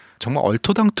보면은 정말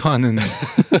얼토당토하는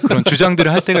그런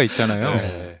주장들을 할 때가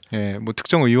있잖아요. 뭐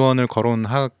특정 의원을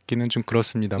거론하기는 좀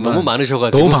그렇습니다만 너무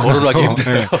많으셔가지고 거론하기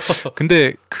힘들어요.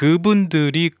 근데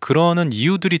그분들이 그러는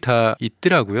이유들이 다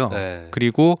있더라고요.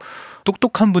 그리고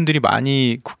똑똑한 분들이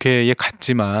많이 국회에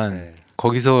갔지만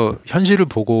거기서 현실을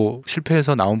보고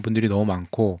실패해서 나온 분들이 너무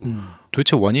많고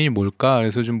도대체 원인이 뭘까?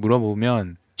 그래서 좀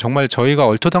물어보면 정말 저희가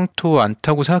얼토당토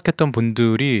않다고 생각했던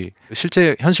분들이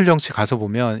실제 현실 정치 가서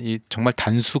보면 이 정말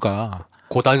단수가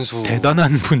고단수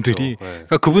대단한 분들이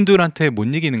그러니까 그분들한테 못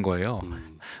이기는 거예요.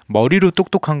 머리로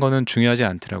똑똑한 거는 중요하지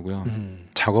않더라고요.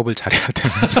 작업을 잘해야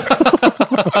되는.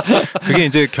 그게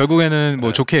이제 결국에는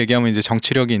뭐 좋게 얘기하면 이제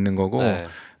정치력이 있는 거고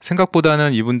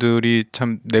생각보다는 이분들이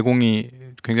참 내공이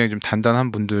굉장히 좀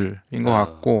단단한 분들인 것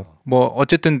같고 뭐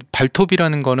어쨌든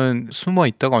발톱이라는 거는 숨어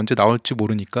있다가 언제 나올지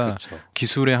모르니까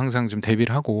기술에 항상 좀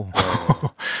대비를 하고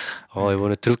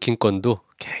이번에 드루킹 건도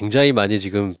굉장히 많이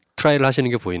지금 트라이를 하시는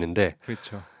게 보이는데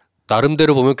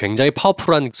나름대로 보면 굉장히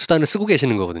파워풀한 수단을 쓰고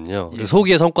계시는 거거든요.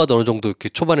 소기의 성과도 어느 정도 이렇게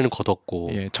초반에는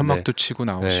거뒀고 천막도 치고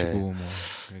나오시고 뭐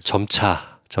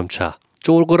점차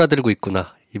쪼그라들고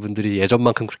있구나. 이분들이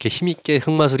예전만큼 그렇게 힘있게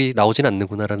흑마술이 나오진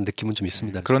않는구나라는 느낌은 좀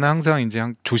있습니다. 그러나 항상 이제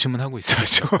조심은 하고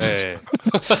있어야죠.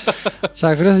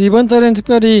 자, 그래서 이번 달엔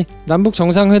특별히 남북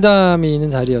정상회담이 있는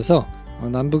달이어서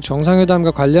남북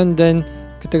정상회담과 관련된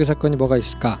그때 그 사건이 뭐가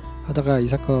있을까 하다가 이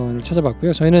사건을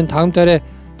찾아봤고요. 저희는 다음 달에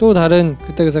또 다른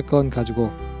그때 그 사건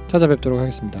가지고 찾아뵙도록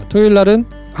하겠습니다. 토요일 날은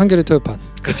한겨레 토요판.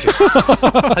 그렇지.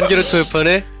 한겨레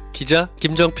토요판에 기자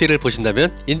김정필을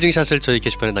보신다면 인증샷을 저희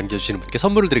게시판에 남겨주시는 분께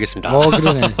선물을 드리겠습니다.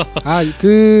 그러네.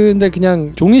 근데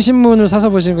그냥 종이 신문을 사서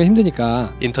보시는 거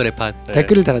힘드니까 인터넷판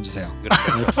댓글을 달아주세요.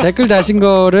 그렇죠. 댓글 다신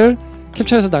거를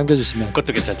캡처해서 남겨주시면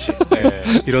그것도 괜찮지.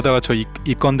 이러다가 저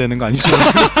입건되는 거 아니죠?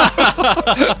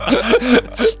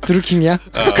 드루킹이야?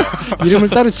 이름을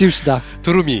따로 지읍시다.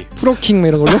 두루미, 프로킹 뭐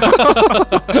이런 걸로.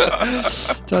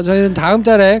 자, 저희는 다음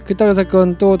달에 그따가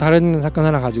사건 또 다른 사건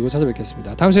하나 가지고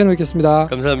찾아뵙겠습니다. 다음 시간에 뵙겠습니다.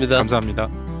 감사합니다.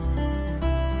 감사합니다.